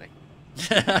 2020.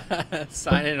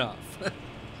 Signing off.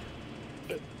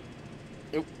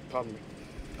 Oop, pardon me.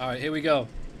 All right, here we go.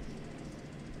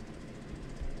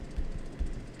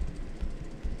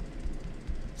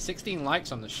 $16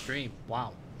 likes on the stream.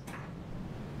 Wow.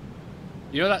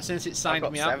 You know that since it signed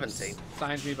me up,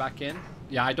 signs me back in.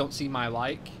 Yeah, I don't see my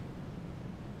like.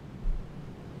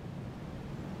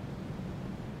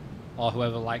 Or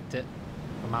whoever liked it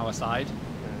from our side.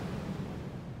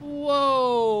 Yeah.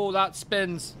 Whoa, that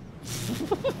spins.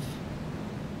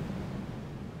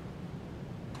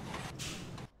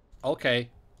 Okay,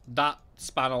 that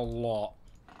span a lot.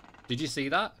 Did you see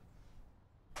that?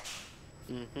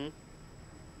 Mm-hmm.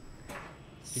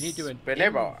 Can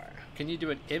you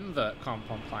do an invert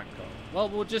comp on Planet Coaster? Well,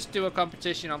 we'll just do a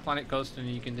competition on Planet Coaster and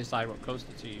you can decide what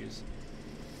coaster to use.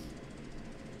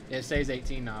 It says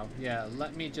 18 now. Yeah,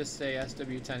 let me just say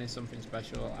SW10 is something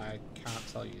special. I can't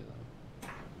tell you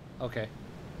though. Okay.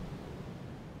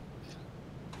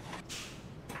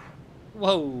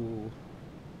 Whoa.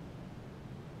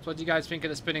 So what do you guys think of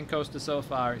the spinning coaster so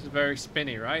far? It's very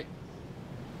spinny, right?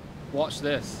 Watch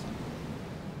this.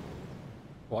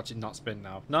 Watch it not spin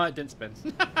now. No, it didn't spin.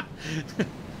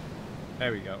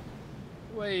 There we go.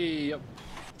 Way up.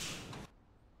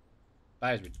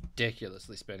 That is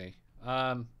ridiculously spinny.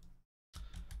 Am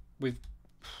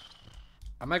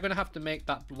I going to have to make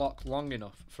that block long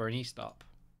enough for an E-stop?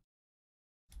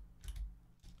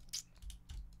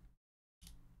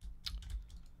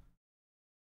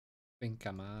 Think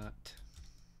I might.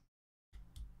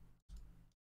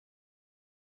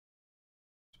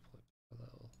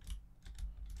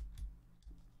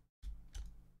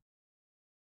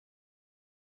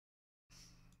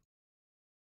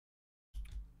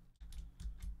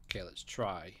 Okay, let's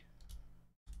try.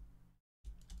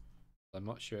 I'm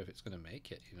not sure if it's going to make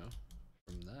it, you know,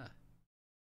 from there.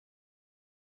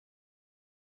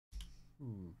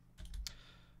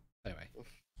 Anyway,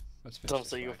 let's finish. Tom,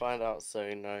 so you'll find out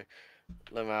soon. No,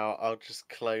 Lamau, I'll just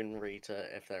clone Rita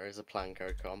if there is a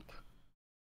Planko comp.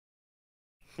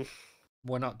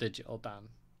 We're not digital, Dan.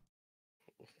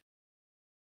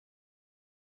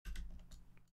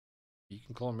 You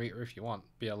can clone Rita if you want.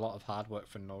 Be a lot of hard work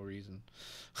for no reason.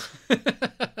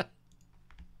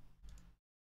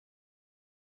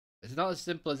 It's not as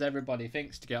simple as everybody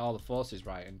thinks to get all the forces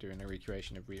right and doing a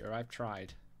recreation of Rita. I've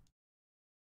tried.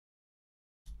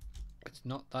 It's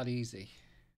not that easy.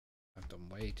 I've done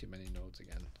way too many nodes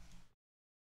again.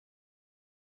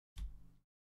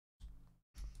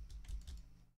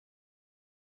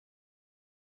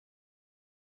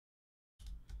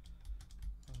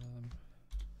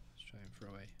 Let's try and throw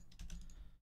a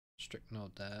strict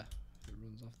node there. It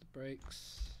runs off the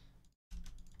brakes.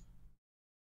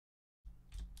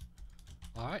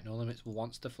 Alright, NoLimits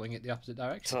wants to fling it the opposite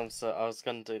direction. Tom, so I was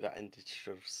going to do that in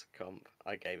digital comp.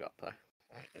 I gave up though.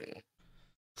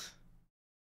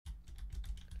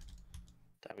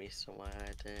 Damn, you stole my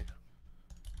idea.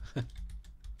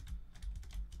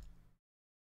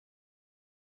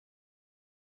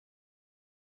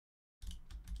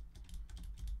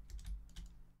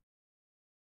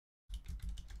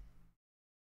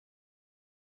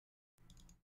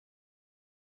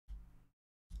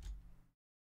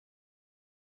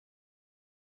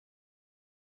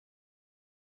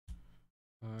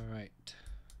 Alright.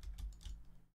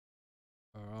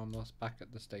 We're almost back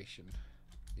at the station.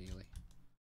 Nearly.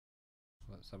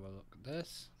 Let's have a look at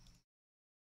this.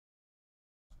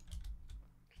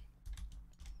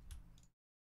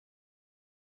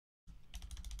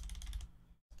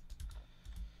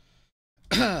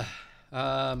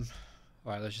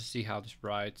 Alright, let's just see how this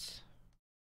rides.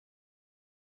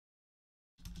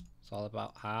 It's all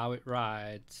about how it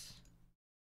rides.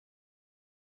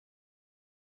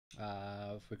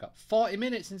 We've got 40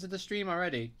 minutes into the stream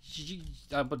already.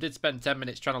 But did spend 10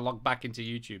 minutes trying to log back into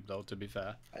YouTube though, to be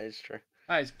fair. That is true.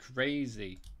 That is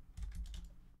crazy.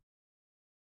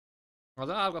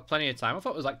 Although I've got plenty of time. I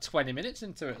thought it was like 20 minutes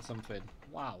into it or something.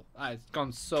 Wow, that has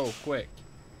gone so quick.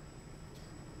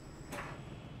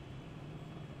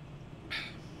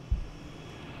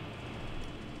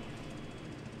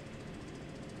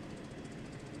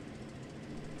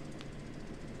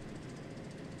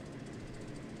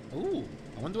 Ooh,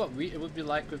 I wonder what it would be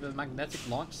like with a magnetic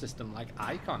launch system like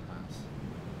Icon has.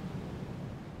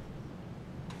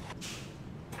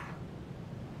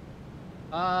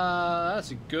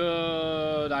 That's a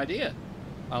good idea.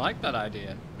 I like that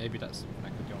idea. Maybe that's something I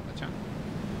could do on the channel.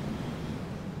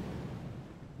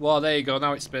 Well, there you go.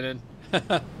 Now it's spinning.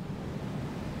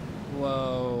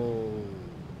 Whoa.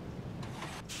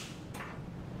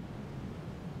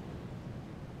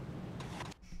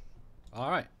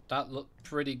 Alright, that looked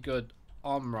pretty good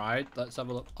on ride. Let's have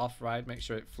a look off ride, make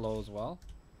sure it flows well.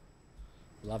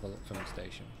 We'll have a look from the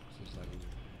station. This is how we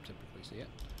typically see it.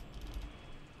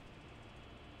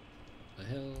 The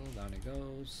hill, down it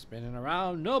goes, spinning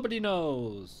around, nobody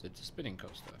knows. It's a spinning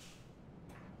coaster.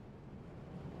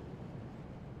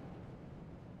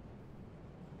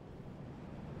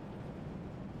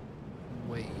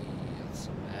 Wait, that's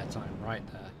some airtime right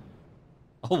there.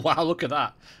 Oh wow, look at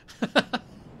that.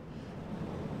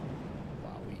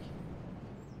 Wowie.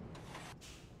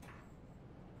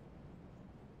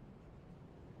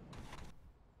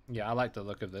 Yeah, I like the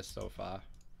look of this so far.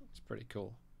 It's pretty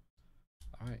cool.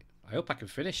 Alright, I hope I can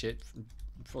finish it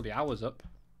before the hour's up.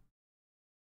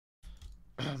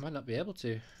 I might not be able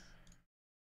to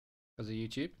because of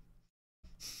YouTube.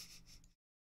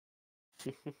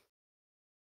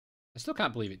 I still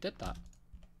can't believe it did that.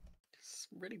 It's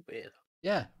really weird.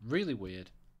 Yeah, really weird.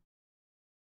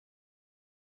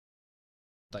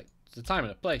 Like, it's the time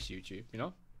and the place, YouTube, you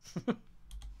know?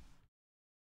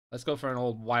 Let's go for an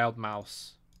old wild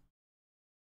mouse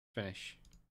finish.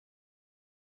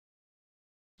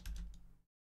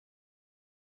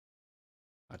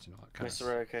 I don't know what kind Mr.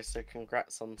 Rollercoaster,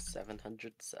 congrats on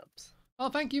 700 subs. Oh,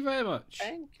 thank you very much.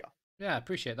 Thank you. Yeah, I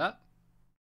appreciate that.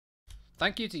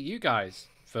 Thank you to you guys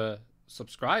for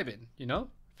subscribing, you know?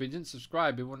 If you didn't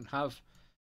subscribe, we wouldn't have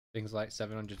things like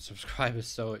 700 subscribers,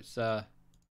 so it's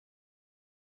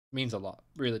means a lot.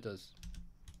 Really does.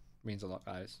 Means a lot,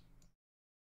 guys.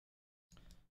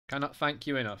 Cannot thank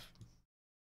you enough.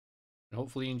 And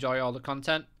hopefully you enjoy all the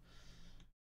content.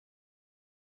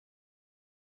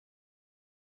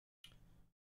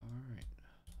 Alright.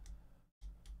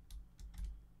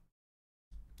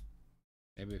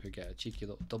 Maybe we could get a cheeky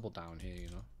little double down here, you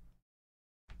know.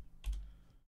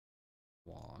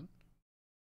 1,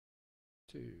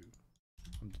 2,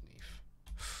 underneath.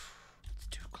 It's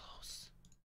too close.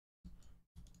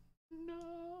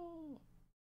 No.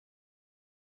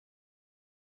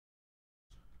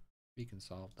 We can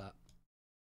solve that.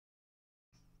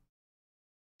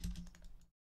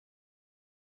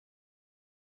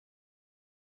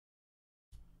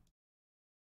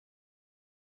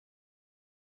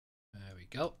 There we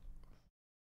go.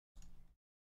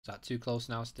 Is that too close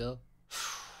now still?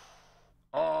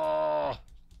 Oh,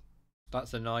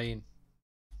 that's annoying.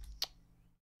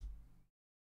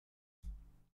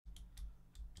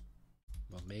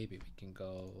 Well, maybe we can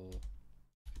go.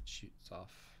 It shoots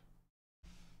off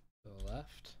to the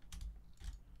left.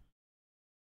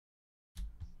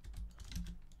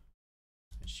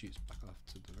 It shoots back off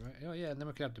to the right. Oh yeah, and then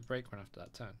we can have the brake run after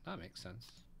that turn. That makes sense.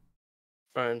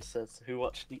 Brian says, who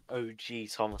watched the OG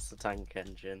Thomas the Tank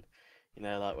Engine? You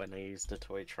know, like when they used the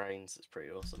toy trains. It's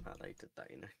pretty awesome how they did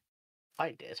that, you know.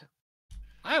 I did.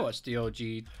 I watched the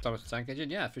OG Thomas the Tank Engine,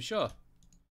 yeah, for sure.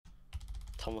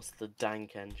 Thomas the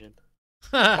Dank Engine.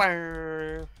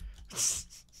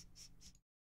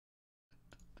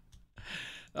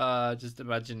 Just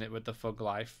imagine it with the Fug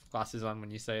Life glasses on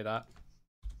when you say that.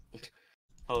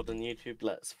 Hold on, YouTube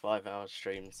lets 5-hour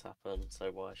streams happen,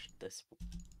 so why should this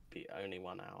be only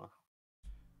 1 hour?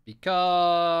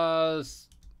 Because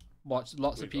lots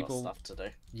We've of people got stuff to do.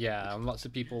 Yeah, and lots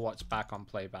of people watch back on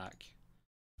playback.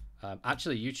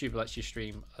 Actually, YouTube lets you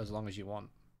stream as long as you want.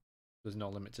 There's no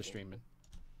limit to streaming.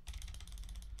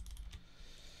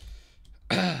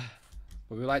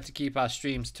 But we like to keep our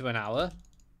streams to an hour.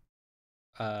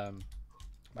 I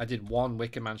did one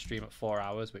Wickerman stream at 4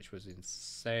 hours, which was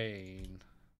insane.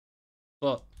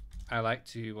 But I like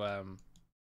to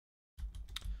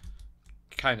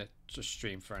kind of just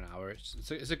stream for an hour.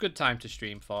 It's a good time to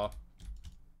stream for.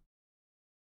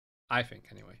 I think,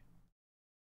 anyway.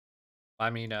 I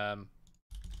mean, you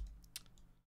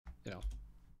know.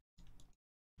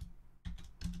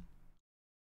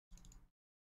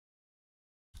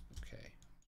 Okay.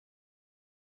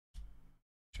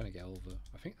 Trying to get over.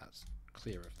 I think that's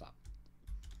clear of that.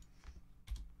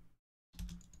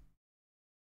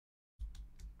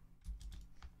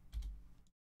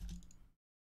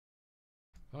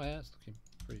 Oh yeah, it's looking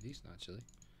pretty decent actually.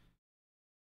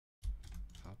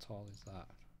 How tall is that?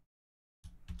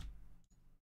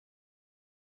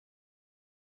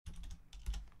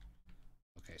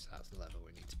 Okay, so that's the level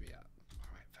we need to be at.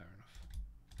 Alright, fair enough.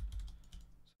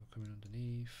 So coming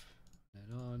underneath,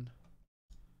 then on.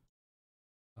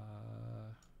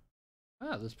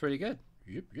 That's pretty good.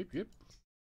 Yep.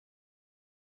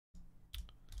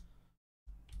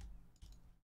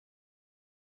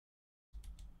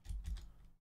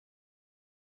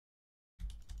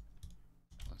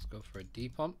 Let's go for a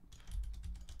D-pump.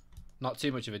 Not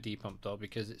too much of a D-pump though,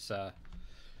 because it's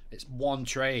one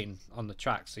train on the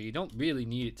track, so you don't really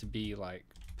need it to be like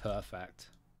perfect.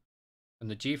 And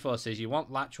the G-forces, you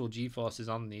want lateral G-forces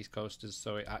on these coasters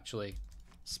so it actually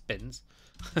spins.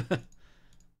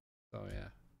 So yeah.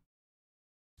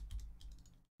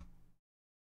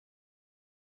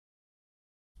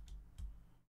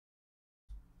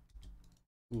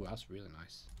 Ooh, that's really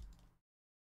nice.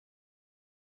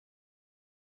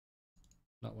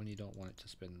 Not when you don't want it to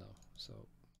spin though. So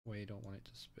where you don't want it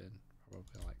to spin,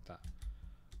 probably like that.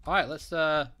 Alright, let's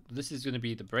this is gonna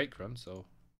be the brake run, so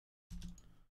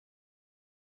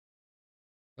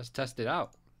let's test it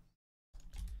out.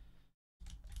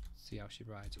 See how she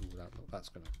rides. Ooh, that's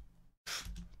gonna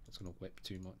whip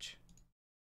too much.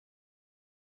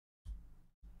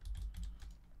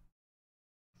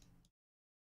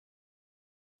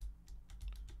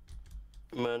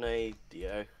 Monet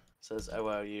Dio says, "Oh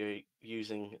well, you're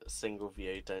using a single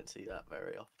view. Don't see that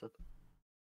very often."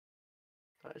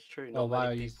 That is true. Not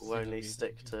many people only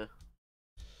stick to.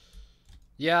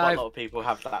 Yeah, a lot of people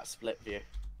have that split view.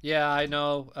 Yeah, I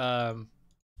know.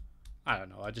 I don't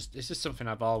know. It's just something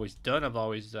I've always done. I've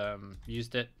always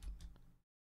used it.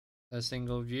 A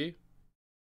single view.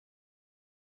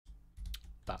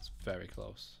 That's very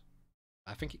close.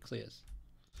 I think it clears.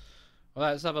 Well,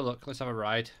 let's have a look. Let's have a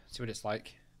ride. See what it's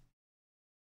like.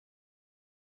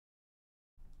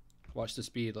 Watch the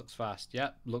speed. Looks fast.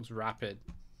 Yep, looks rapid.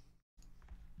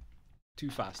 Too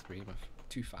fast, Reema.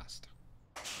 Too fast.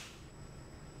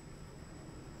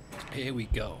 Here we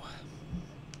go.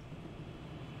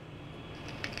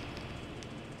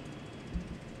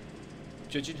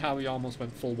 Judging how we almost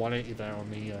went full 180 there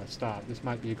on the start, this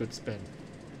might be a good spin.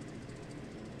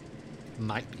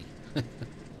 Might be.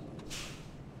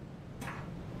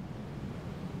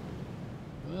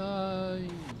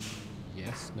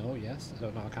 Yes, no, yes. I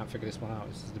don't know. I can't figure this one out.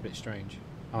 This is a bit strange.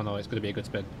 Oh no, it's going to be a good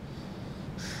spin.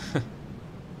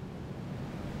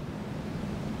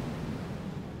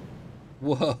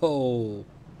 Whoa.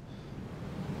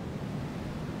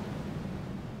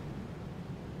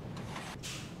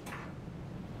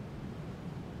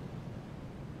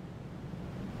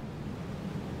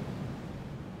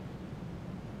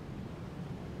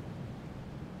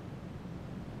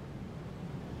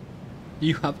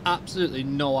 You have absolutely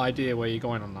no idea where you're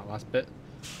going on that last bit.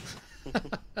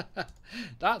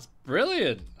 That's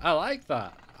brilliant. I like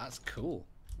that. That's cool.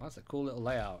 That's a cool little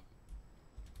layout.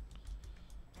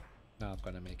 Now I've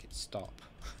got to make it stop.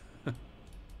 I'm going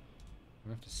to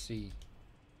have to see.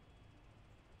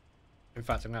 In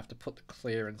fact, I'm going to have to put the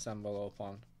clearance envelope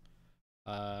on.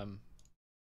 Look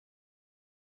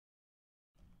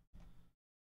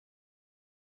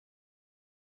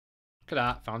at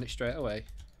that. Found it straight away.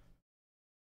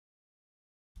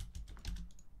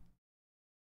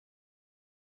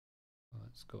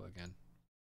 Let's go again.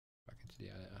 Back into the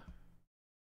editor.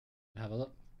 Have a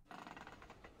look.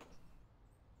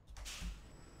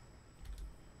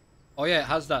 Oh yeah, it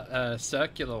has that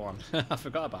circular one. I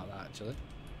forgot about that actually.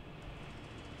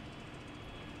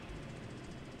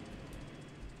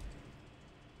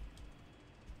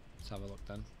 Let's have a look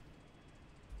then.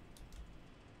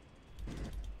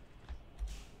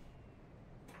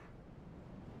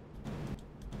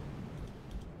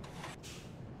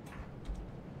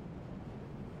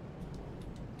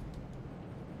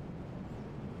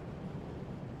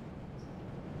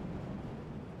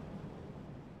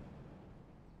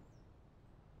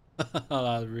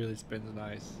 That really spins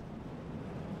nice.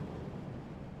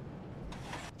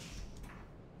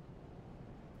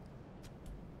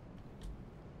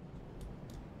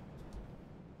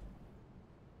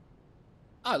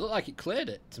 Oh, it looked like it cleared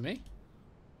it to me.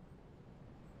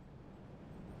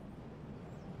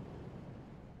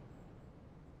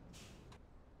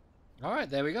 Alright,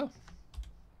 there we go.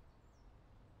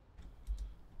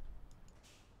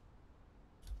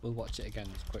 We'll watch it again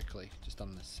quickly, just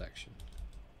on this section.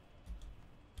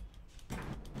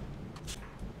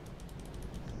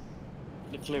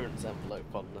 The clearance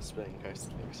envelope on the spinning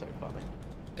coaster looks so funny.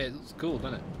 It looks cool,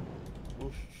 doesn't it?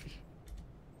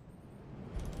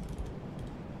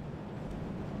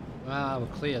 Ah, we're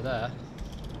clear there.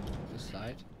 This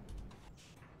side.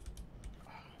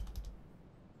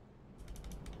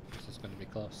 This is going to be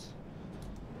close.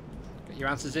 Get your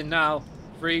answers in now.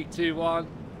 3, 2, 1.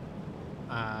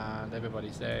 And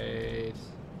everybody says...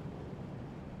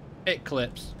 It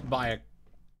clips by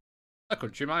a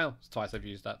country mile. It's twice I've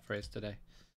used that phrase today.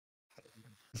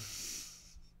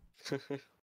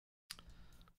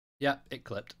 Yeah, it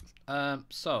clipped.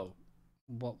 So,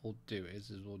 what we'll do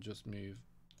is we'll just move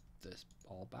this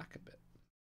all back a bit.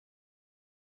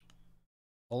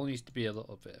 All needs to be a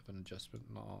little bit of an adjustment,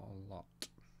 not a lot.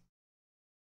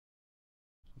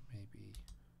 Maybe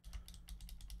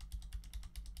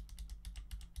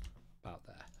about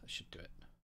there. I should do it.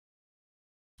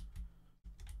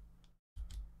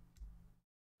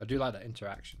 I do like that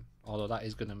interaction, although that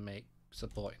is going to make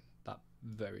supporting that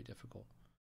very difficult.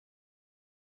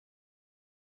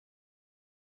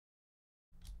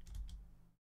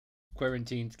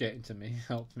 Quarantine's getting to me.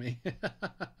 Help me.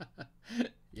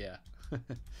 Yeah.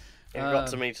 It got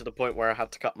to me to the point where I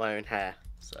had to cut my own hair.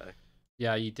 So.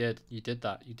 Yeah, you did. You did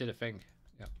that. You did a thing.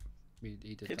 Yeah.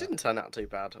 He did. It didn't turn out too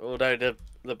bad, although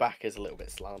the back is a little bit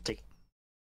slanty.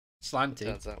 Slanty.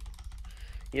 Turns out.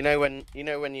 You know when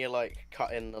you're like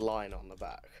cutting the line on the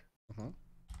back.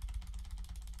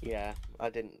 Yeah, I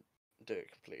didn't do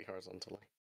it completely horizontally.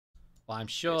 Well, I'm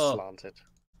sure. It's slanted.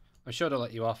 I'm sure they'll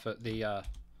let you off at the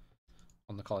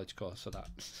on the college course for that.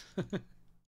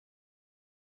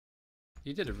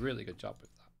 You did a really good job with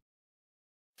that.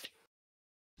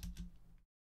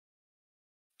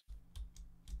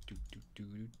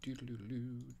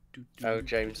 Oh,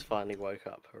 James finally woke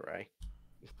up! Hooray!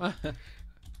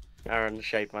 Aaron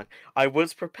shaved mine. I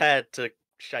was prepared to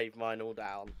shave mine all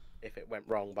down if it went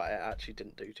wrong, but it actually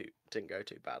didn't go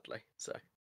too badly. So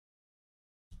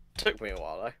took me a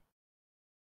while though.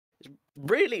 It's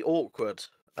really awkward.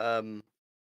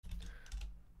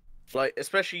 Like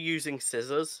especially using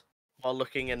scissors while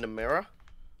looking in the mirror.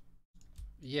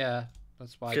 Yeah,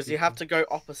 that's why. Because you have to go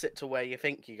opposite to where you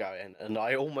think you're going, and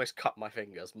I almost cut my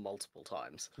fingers multiple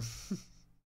times.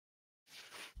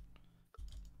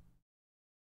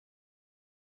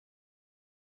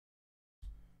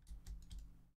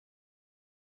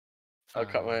 I'd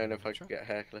cut my own if I could get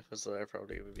hair clippers, so I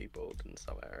probably would be bald in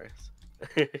some areas.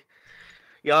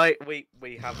 Yeah,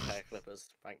 we have hair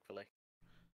clippers, thankfully.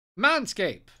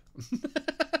 Manscape.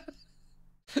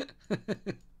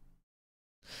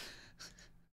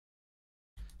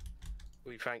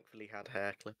 We thankfully had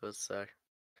hair clippers, so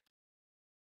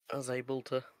I was able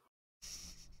to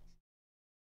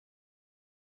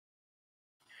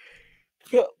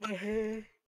cut my hair.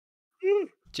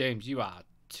 James, you are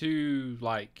too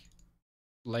like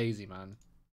lazy, man.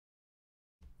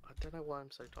 I don't know why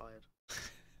I'm so tired.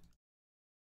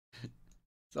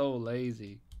 So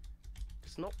lazy.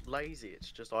 It's not lazy,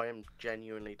 it's just I am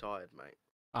genuinely tired, mate.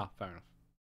 Ah, fair enough.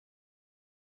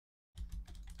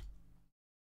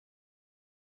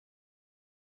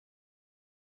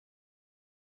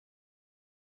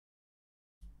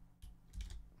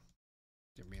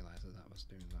 Didn't realise that was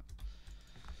doing that.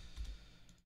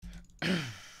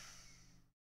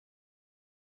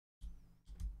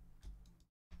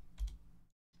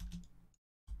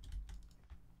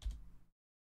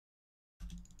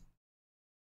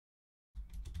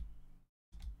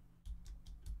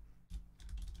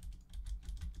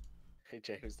 Hey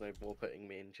James, no more putting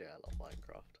me in jail on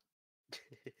Minecraft.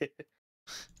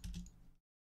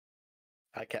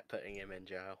 I kept putting him in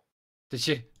jail. Did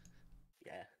you?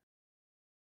 Yeah.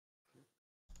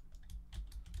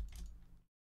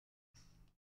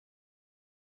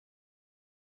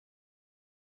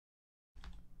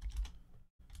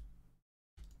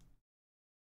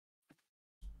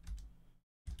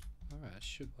 Alright, it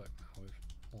should work now with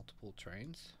multiple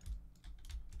trains.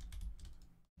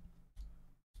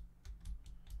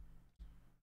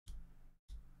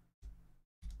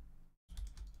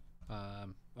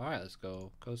 Alright, let's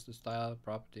go. Coaster style,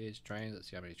 properties, trains. Let's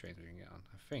see how many trains we can get on.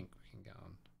 I think we can get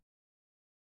on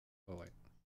Oh, wait.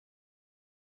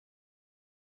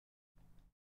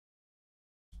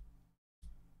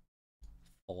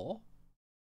 Four?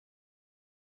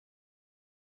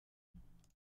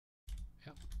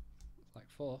 Yep. Like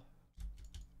 4.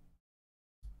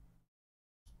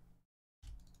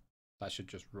 That should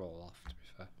just roll off, to be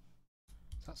fair.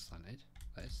 Is that slanted?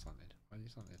 That is slanted. Why is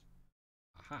it slanted?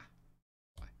 Aha.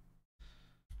 Why?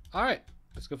 Alright.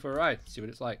 Let's go for a ride. See what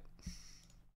it's like.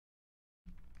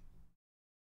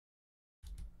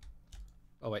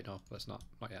 Oh, wait, no. Let's not.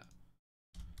 Not yet.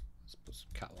 Let's put some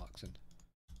catwalks in.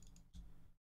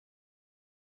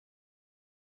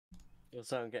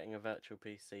 Also, I'm getting a virtual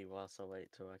PC whilst I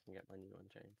wait till I can get my new one,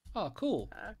 James. Oh, cool.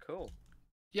 Ah, cool.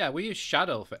 Yeah, we used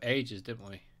Shadow for ages, didn't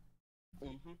we?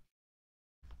 Mm-hmm.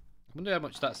 I wonder how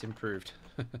much that's improved.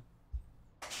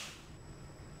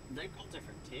 They've got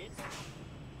different tiers.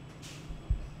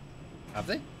 Have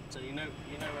they? So you know when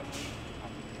we have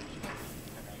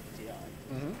an ATI.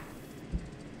 Mm-hmm.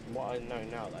 From what I know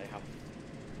now, they have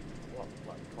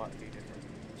like quite a few different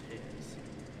tiers.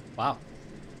 Wow.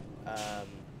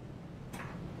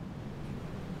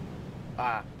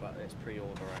 But it's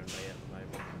pre-order only at the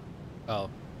moment. Oh.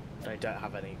 They don't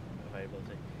have any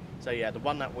availability. So yeah, the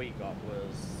one that we got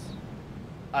was,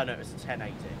 oh no, it was a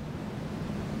 1080. 1080i.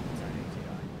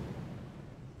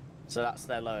 So that's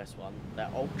their lowest one. Their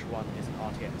ultra one is an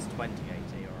RTX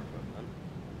 2080 or equivalent.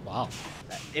 Wow.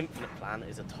 Their infinite plan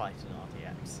is a Titan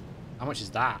RTX. How much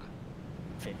is that?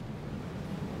 50.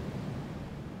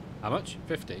 How much?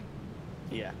 50?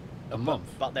 Yeah. A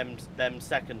month? But them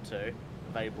second two,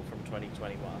 available from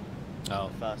 2021. Oh.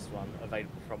 The first one,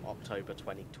 available from October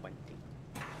 2020.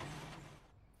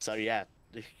 So yeah,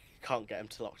 you can't get them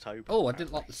till October. Oh, I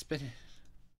didn't like the spinning.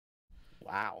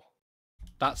 Wow.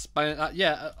 That's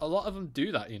yeah. A lot of them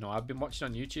do that. You know, I've been watching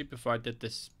on YouTube before I did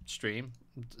this stream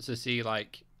to see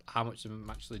like how much of them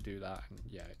actually do that. And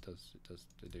yeah, it does. It does.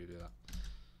 They do that.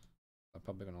 I'm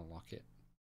probably gonna unlock it.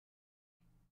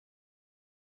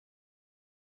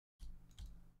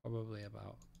 Probably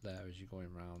about there as you're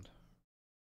going round.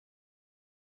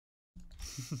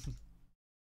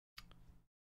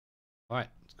 Alright,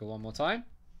 let's go one more time.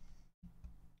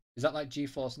 Is that like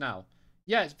GeForce Now?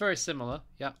 Yeah, it's very similar.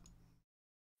 Yeah.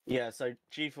 Yeah, so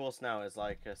GeForce Now is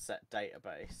like a set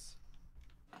database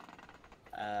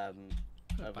of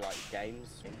like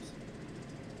games.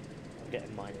 I'm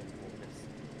getting mine in all this.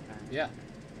 Yeah.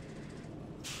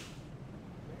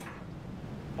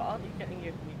 But aren't you getting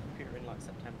your new computer in like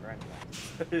September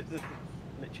anyway?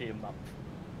 Literally a month.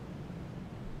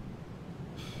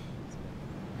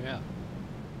 Yeah.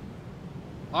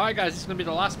 Alright guys, this is going to be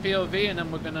the last POV and then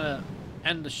we're going to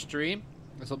end the stream.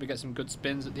 Let's hope we get some good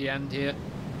spins at the end here.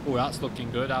 Oh, that's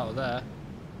looking good out of there.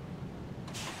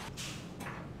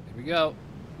 Here we go.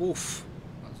 Oof.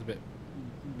 That's a bit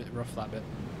rough, that bit.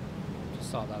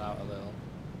 Just sort that out a little.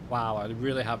 Wow, I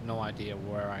really have no idea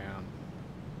where I am.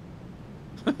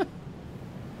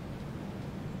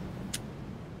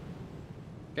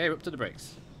 Okay, we're up to the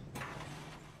brakes.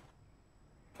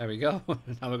 There we go.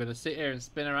 Now we're going to sit here and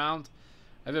spin around.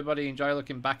 Everybody enjoy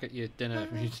looking back at your dinner.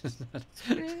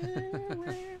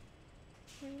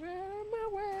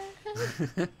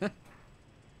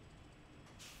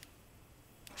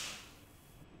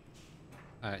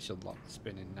 Alright, she'll lock the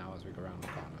spinning now as we go around the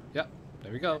corner. Yep,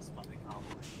 there we go.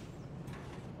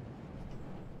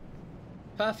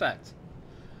 Perfect.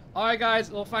 Alright guys,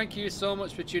 well thank you so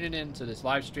much for tuning in to this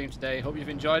live stream today. Hope you've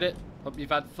enjoyed it. Hope you've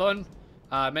had fun.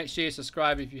 Make sure you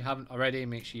subscribe if you haven't already.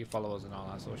 Make sure you follow us on all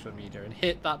our social media and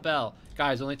hit that bell.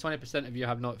 Guys, only 20% of you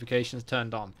have notifications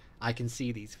turned on. I can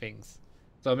see these things.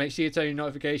 So make sure you turn your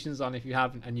notifications on if you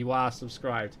haven't and you are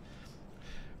subscribed.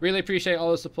 Really appreciate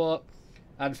all the support.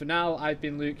 And for now, I've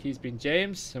been Luke, he's been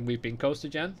James, and we've been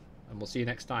CoasterGen. And we'll see you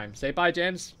next time. Say bye,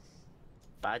 James.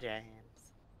 Bye, James.